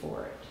pay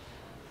for it.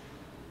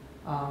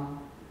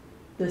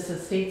 This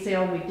estate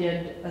sale, we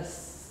did a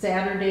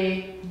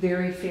Saturday,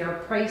 very fair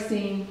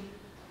pricing,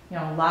 you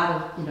know, a lot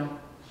of, you know,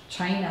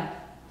 china.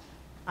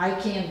 I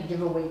can't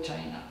give away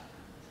china.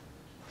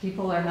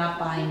 People are not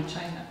buying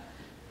china.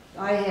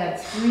 I had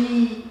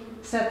 3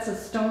 sets of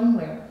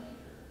stoneware.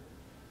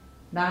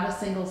 Not a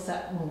single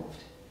set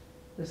moved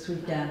this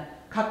weekend.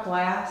 Cut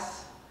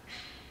glass,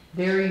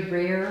 very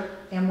rare,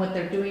 and what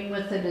they're doing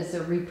with it is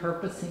they're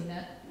repurposing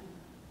it.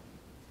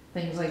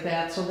 Things like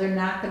that, so they're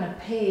not gonna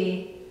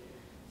pay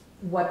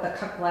what the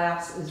cut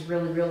glass is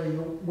really, really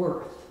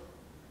worth,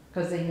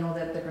 because they know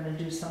that they're gonna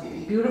do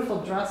something.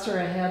 Beautiful dresser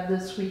I had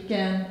this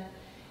weekend,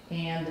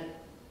 and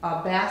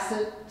a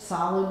Bassett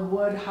solid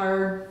wood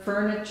hard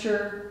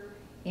furniture,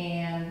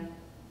 and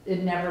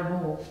it never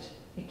moved.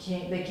 They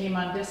came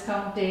on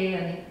discount day,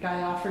 and the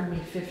guy offered me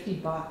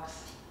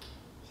 $50.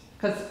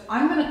 Because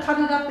I'm gonna cut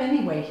it up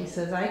anyway, he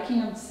says. I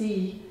can't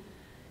see,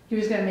 he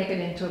was gonna make it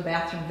into a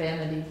bathroom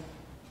vanity.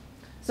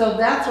 So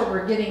that's what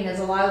we're getting, is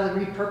a lot of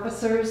the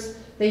repurposers,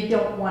 they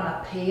don't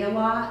wanna pay a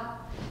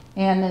lot.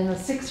 And in the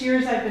 6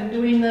 years I've been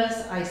doing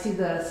this, I see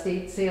the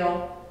estate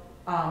sale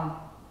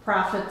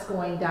profits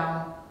going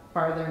down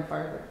farther and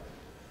farther.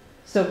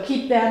 So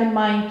keep that in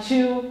mind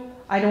too.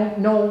 I don't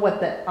know what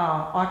the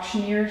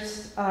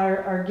auctioneers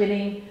are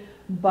getting,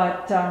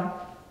 but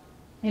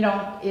you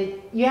know,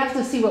 you have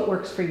to see what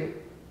works for you.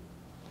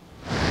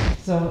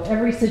 So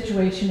every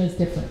situation is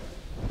different.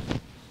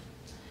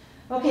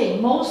 Okay,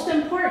 most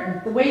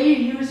important, the way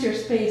you use your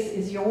space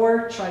is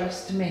your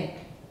choice to make.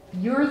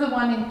 You're the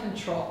one in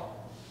control.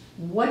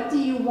 What do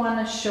you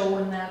want to show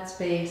in that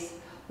space?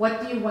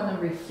 What do you want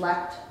to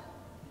reflect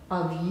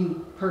of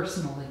you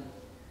personally?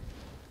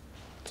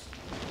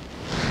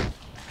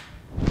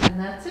 And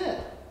that's it.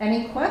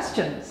 Any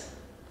questions?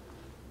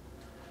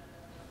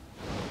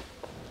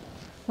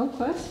 No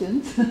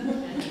questions?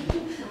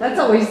 That's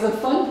always the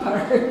fun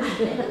part.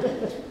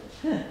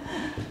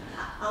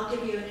 I'll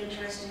give you an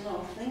interesting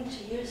little thing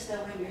to use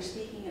though when you're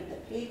speaking of the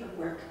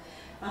paperwork.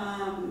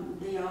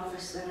 The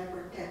office that I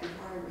worked at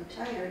before I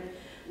retired,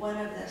 one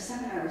of the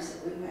seminars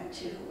that we went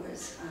to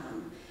was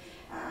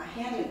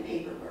handling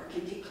paperwork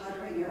and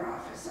decluttering your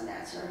office and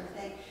that sort of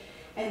thing.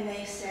 And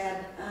they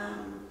said,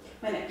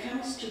 when it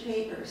comes to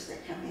papers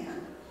that come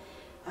in,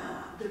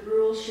 the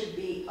rule should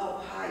be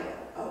Ohio,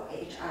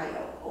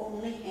 O-H-I-O,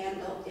 only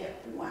handle it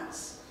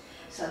once.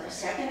 So the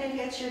second it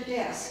hits your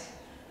desk,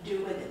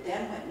 do with it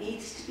then what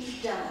needs to be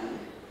done,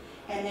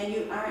 and then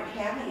you aren't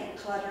having it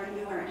cluttering,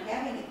 you aren't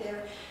having it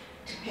there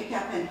to pick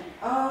up and,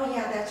 oh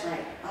yeah, that's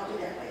right, I'll do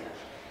that later.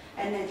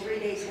 And then 3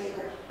 days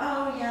later,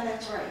 oh yeah,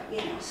 that's right, you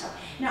know, so.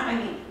 Now, I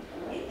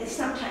mean,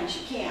 sometimes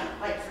you can't,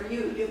 like for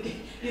you,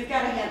 you've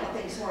got to handle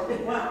things more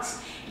than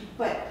once.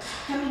 But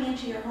coming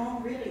into your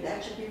home, really,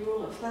 that should be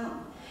rule of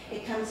thumb.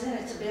 It comes in,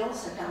 it's a bill,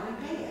 sit down and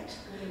pay it.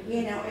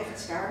 You know, if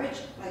it's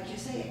garbage, like you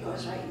say, it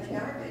goes right in the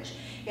garbage.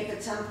 If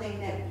it's something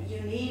that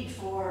you need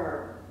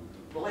for,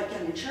 like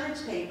an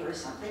insurance paper or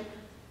something,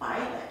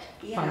 file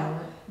it, you know.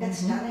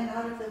 It's done and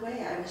out of the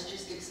way. I was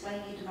just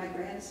explaining to my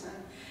grandson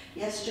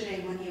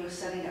yesterday when he was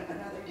setting up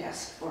another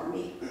desk for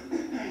me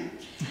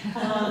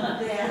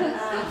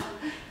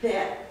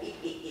that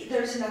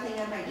there's nothing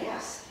on my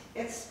desk.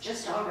 It's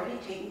just already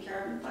taken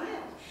care of and filed.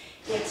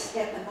 It's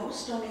at the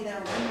most only there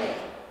one day,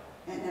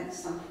 and then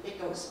it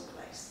goes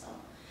someplace. So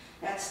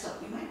that's still,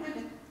 you might want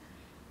to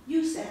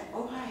use that,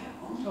 Ohio,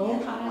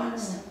 only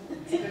once.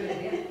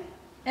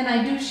 And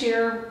I do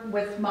share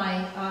with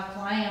my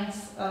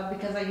clients,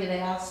 because I get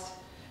asked,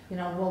 you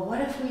know, well, what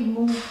if we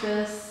move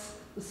this,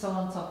 so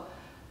and so.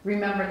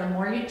 Remember, the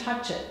more you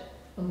touch it,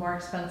 the more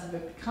expensive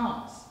it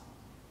becomes.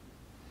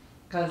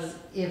 Because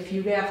if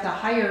you have to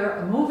hire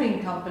a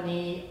moving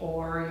company,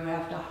 or you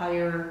have to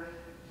hire,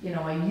 you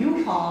know, a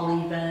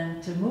U-Haul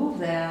even to move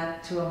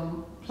that to a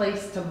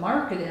place to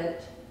market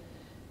it,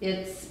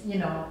 it's, you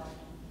know,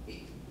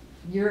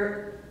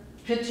 you're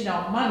pitching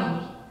out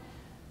money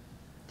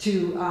to,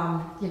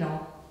 you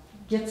know,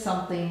 get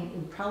something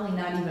and probably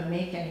not even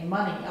make any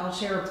money. I'll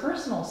share a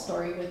personal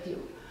story with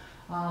you.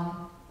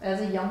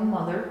 As a young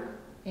mother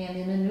and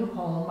in a new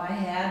home, I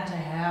had to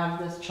have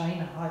this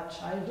china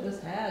hutch. I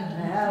just had to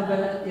have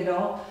it, you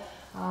know.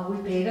 We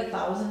paid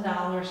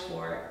 $1,000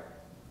 for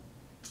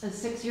it.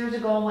 6 years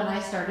ago when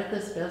I started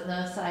this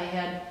business, I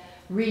had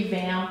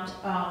revamped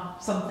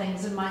some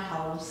things in my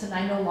house, and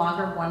I no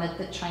longer wanted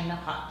the china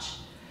hutch.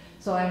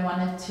 So I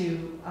wanted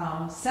to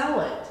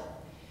sell it.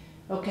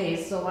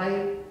 Okay, so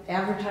I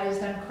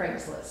advertised on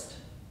Craigslist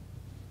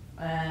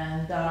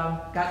and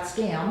got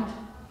scammed,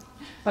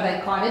 but I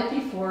caught it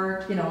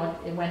before, you know,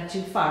 it went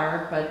too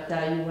far, but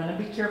you want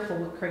to be careful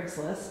with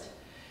Craigslist.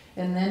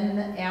 And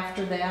then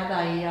after that,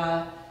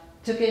 I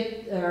took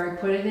it, or I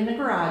put it in a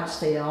garage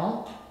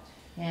sale,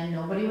 and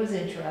nobody was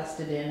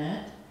interested in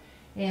it.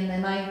 And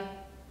then I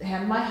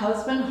had my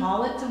husband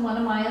haul it to one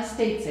of my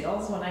estate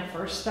sales when I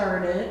first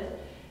started.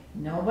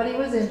 Nobody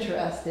was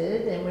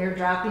interested, and we were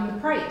dropping the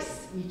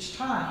price each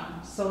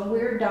time. So we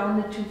were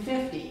down to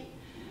 $250.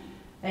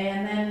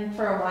 And then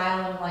for a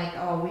while I'm like,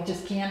 oh, we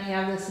just can't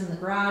have this in the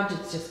garage,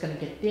 it's just gonna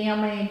get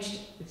damaged.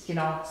 It's, you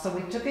know, so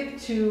we took it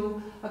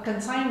to a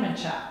consignment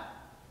shop,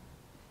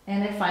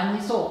 and it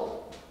finally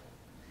sold.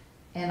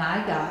 And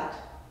I got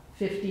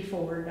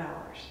 $54.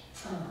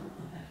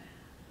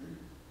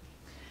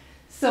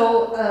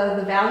 So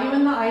the value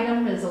in the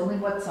item is only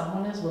what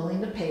someone is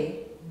willing to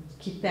pay.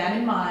 Keep that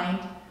in mind.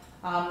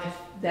 If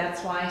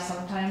that's why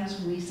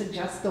sometimes we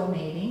suggest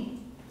donating.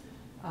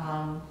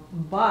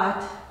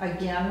 But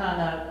again,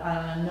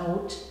 on a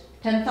note,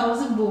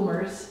 10,000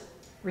 boomers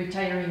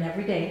retiring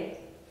every day,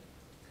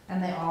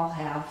 and they all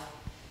have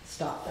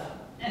stuff.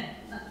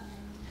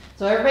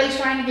 So everybody's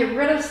trying to get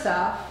rid of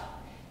stuff,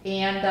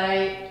 and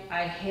I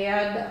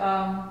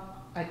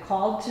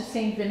called to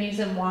St. Vinny's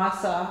in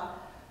Wausau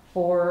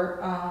for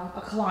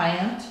a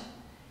client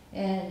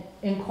and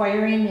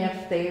inquiring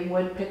if they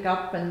would pick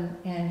up,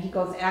 and he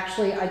goes,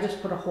 actually, I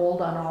just put a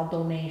hold on all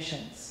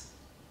donations.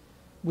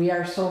 We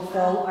are so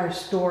full, our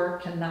store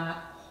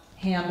cannot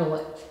handle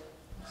it.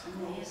 It's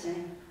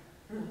amazing.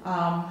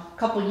 A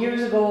couple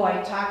years ago,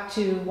 I talked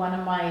to one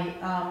of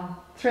my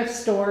thrift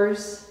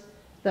stores,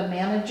 the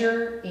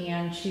manager,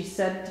 and she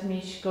said to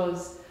me, she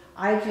goes,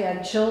 I've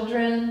had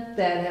children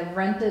that have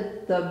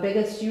rented the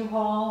biggest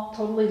U-Haul,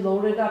 totally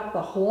loaded up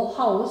the whole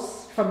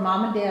house from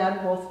mom and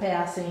dad, both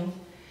passing,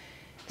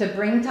 to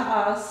bring to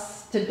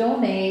us to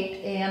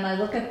donate, and I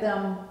look at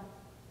them,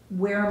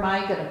 where am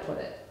I gonna put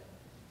it?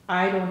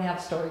 I don't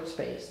have storage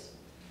space.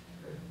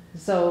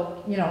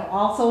 So, you know,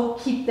 also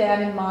keep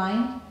that in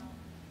mind.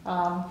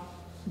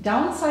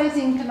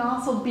 Downsizing can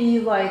also be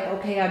like,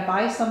 okay, I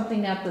buy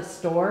something at the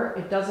store,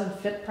 it doesn't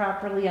fit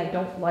properly, I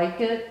don't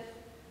like it,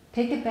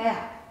 take it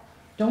back.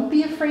 Don't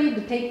be afraid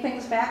to take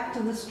things back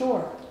to the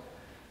store.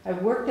 I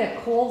worked at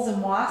Kohl's in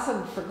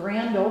Wausau for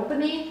grand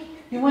opening.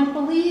 You wouldn't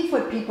believe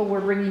what people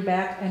were bringing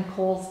back, and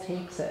Kohl's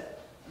takes it.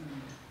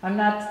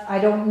 I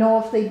don't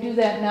know if they do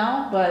that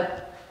now,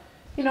 but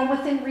you know,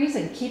 within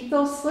reason, keep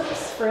those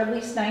slips for at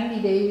least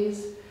 90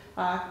 days.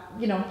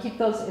 You know, keep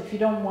those if you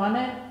don't want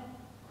it,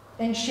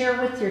 and share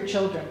with your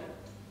children.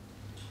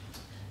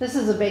 This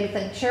is a big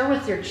thing. Share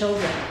with your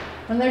children.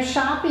 When they're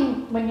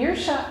shopping,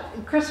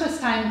 Christmas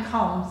time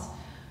comes,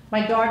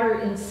 my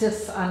daughter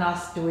insists on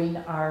us doing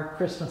our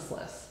Christmas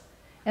list.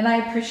 And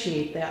I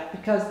appreciate that,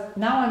 because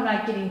now I'm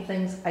not getting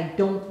things I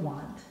don't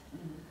want.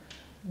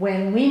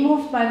 When we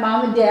moved my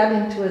mom and dad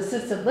into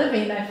assisted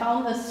living, I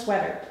found this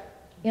sweater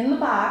in the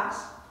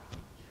box,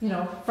 you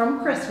know,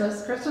 from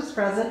Christmas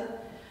present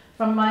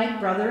from my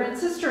brother and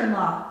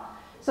sister-in-law.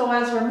 So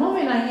as we're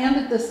moving, I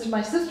handed this to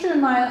my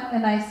sister-in-law,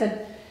 and I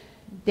said,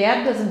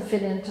 Dad doesn't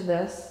fit into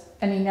this,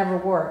 and he never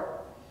wore it.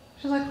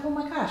 She's like, oh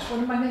my gosh, what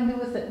am I gonna do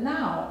with it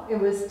now? It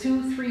was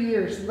 2-3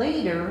 years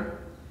later,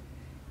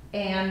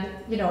 and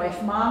you know,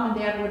 if mom and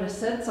dad would have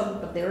said something,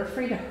 but they were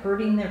afraid of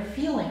hurting their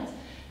feelings.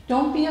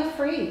 Don't be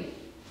afraid.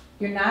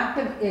 You're not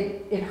gonna,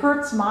 it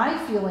hurts my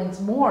feelings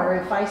more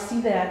if I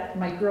see that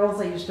my girls,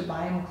 I used to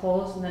buy them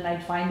clothes and then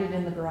I'd find it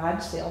in the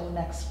garage sale the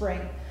next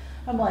spring.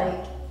 I'm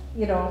like,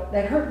 you know,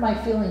 that hurt my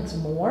feelings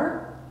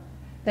more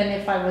than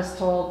if I was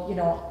told, you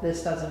know,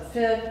 this doesn't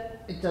fit,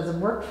 it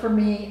doesn't work for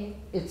me,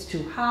 it's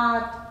too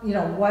hot, you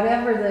know,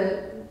 whatever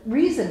the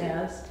reason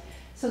is,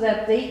 so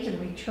that they can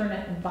return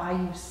it and buy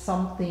you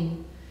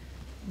something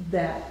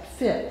that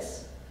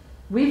fits.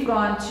 We've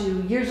gone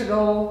to, years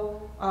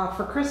ago,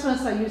 for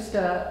Christmas, I used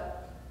to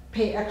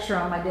pay extra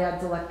on my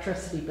dad's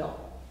electricity bill.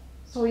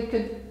 So he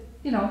could,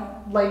 you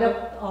know, light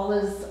up all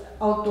his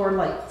outdoor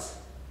lights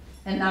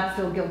and not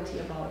feel guilty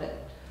about it.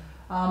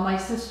 My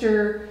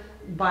sister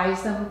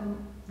buys them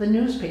the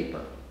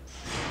newspaper.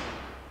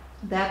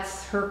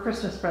 That's her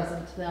Christmas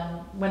present to them.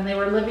 When they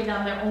were living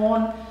on their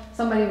own,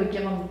 somebody would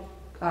give them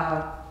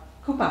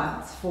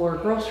coupons for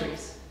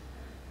groceries.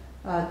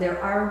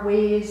 There are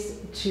ways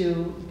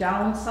to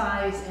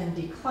downsize and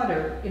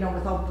declutter, you know,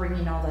 without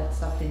bringing all that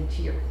stuff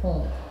into your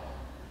home.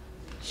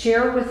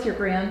 Share with your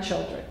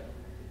grandchildren.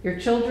 Your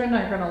children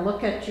are going to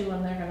look at you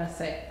and they're going to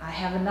say, I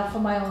have enough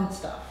of my own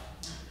stuff.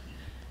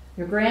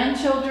 Your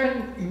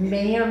grandchildren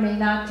may or may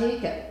not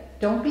take it.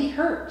 Don't be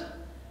hurt.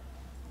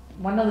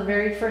 One of the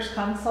very first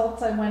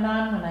consults I went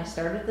on when I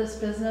started this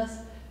business,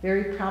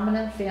 very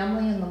prominent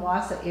family in the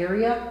Wausau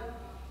area.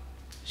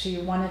 She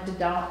wanted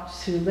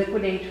to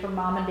liquidate her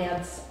mom and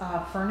dad's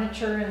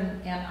furniture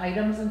and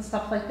items and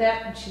stuff like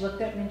that. And she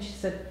looked at me and she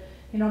said,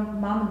 you know,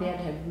 mom and dad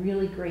had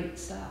really great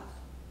stuff.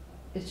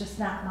 It's just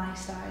not my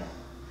style.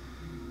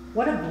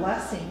 What a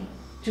blessing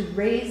to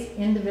raise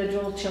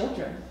individual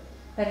children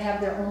that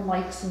have their own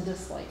likes and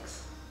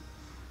dislikes.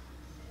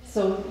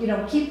 So, you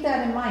know, keep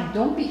that in mind.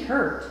 Don't be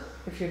hurt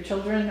if your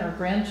children or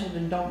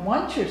grandchildren don't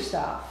want your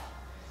stuff.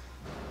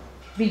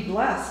 Be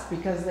blessed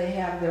because they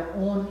have their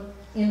own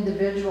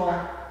individual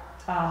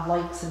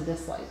likes and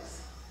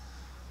dislikes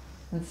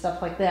and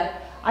stuff like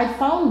that. I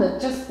found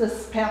that just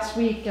this past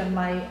week in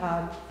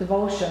my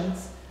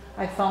devotions,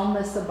 I found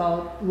this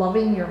about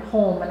loving your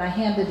home, and I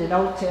handed it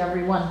out to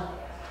everyone.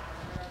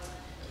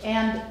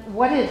 And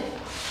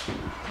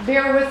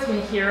bear with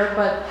me here,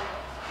 but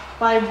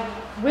by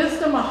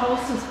wisdom a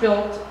house is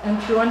built, and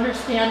through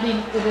understanding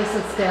it is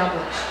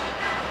established.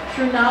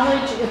 Through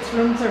knowledge its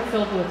rooms are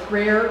filled with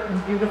rare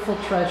and beautiful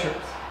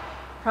treasures.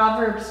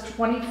 Proverbs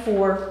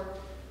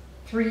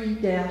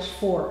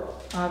 24:3-4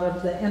 out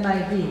of the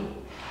NIV.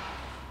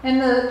 And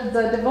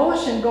the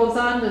devotion goes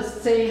on to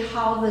say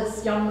how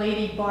this young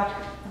lady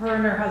her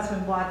and her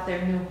husband bought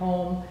their new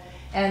home,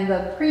 and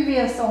the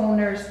previous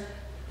owners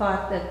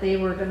thought that they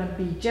were going to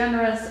be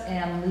generous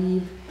and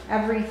leave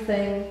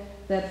everything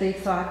that they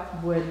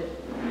thought would,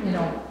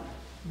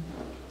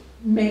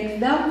 make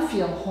them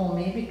feel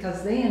homey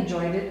because they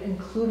enjoyed it,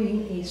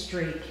 including a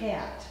stray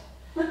cat.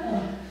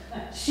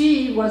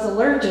 She was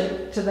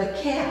allergic to the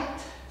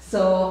cat,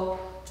 so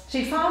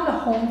she found a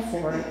home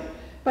for it.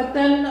 But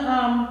then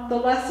the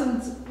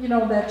lessons,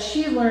 that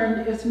she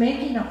learned is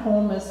making a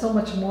home is so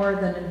much more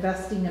than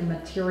investing in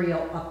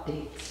material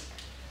updates.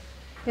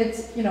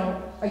 It's,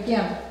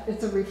 again,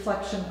 it's a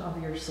reflection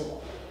of your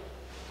soul.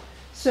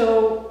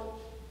 So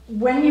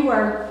when you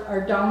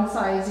are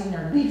downsizing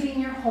or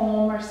leaving your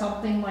home or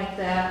something like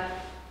that,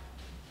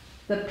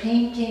 the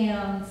paint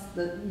cans,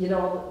 the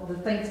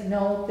things,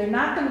 no, they're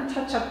not going to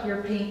touch up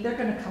your paint. They're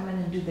going to come in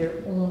and do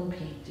their own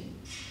painting.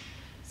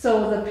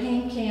 So the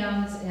paint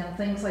cans and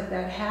things like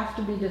that have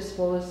to be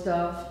disposed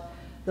of.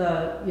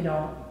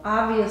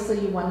 Obviously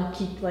you want to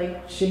keep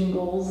like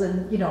shingles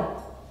and,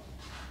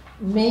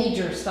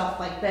 major stuff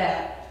like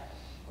that.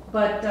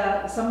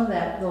 But some of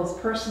those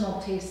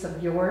personal tastes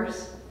of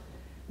yours,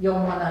 you'll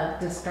want to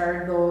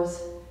discard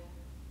those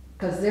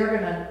because they're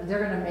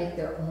gonna make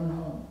their own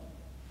home.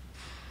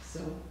 So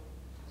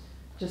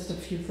just a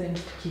few things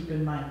to keep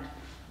in mind.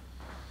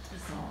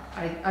 So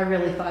I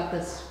really thought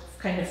this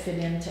kind of fit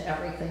into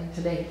everything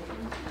today.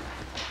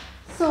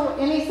 So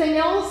anything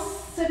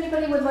else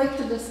anybody would like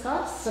to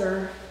discuss,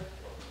 or?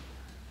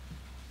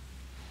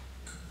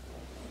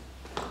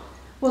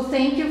 Well,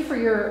 thank you for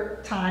your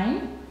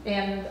time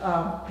and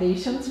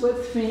patience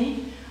with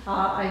me.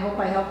 I hope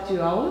I helped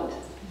you out.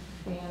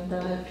 And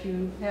if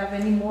you have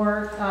any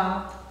more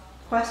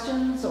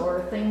questions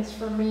or things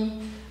for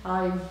me,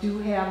 I do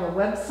have a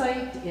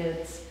website.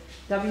 It's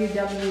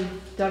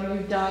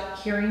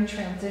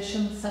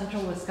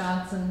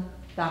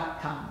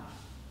www.caringtransitioncentralwisconsin.com.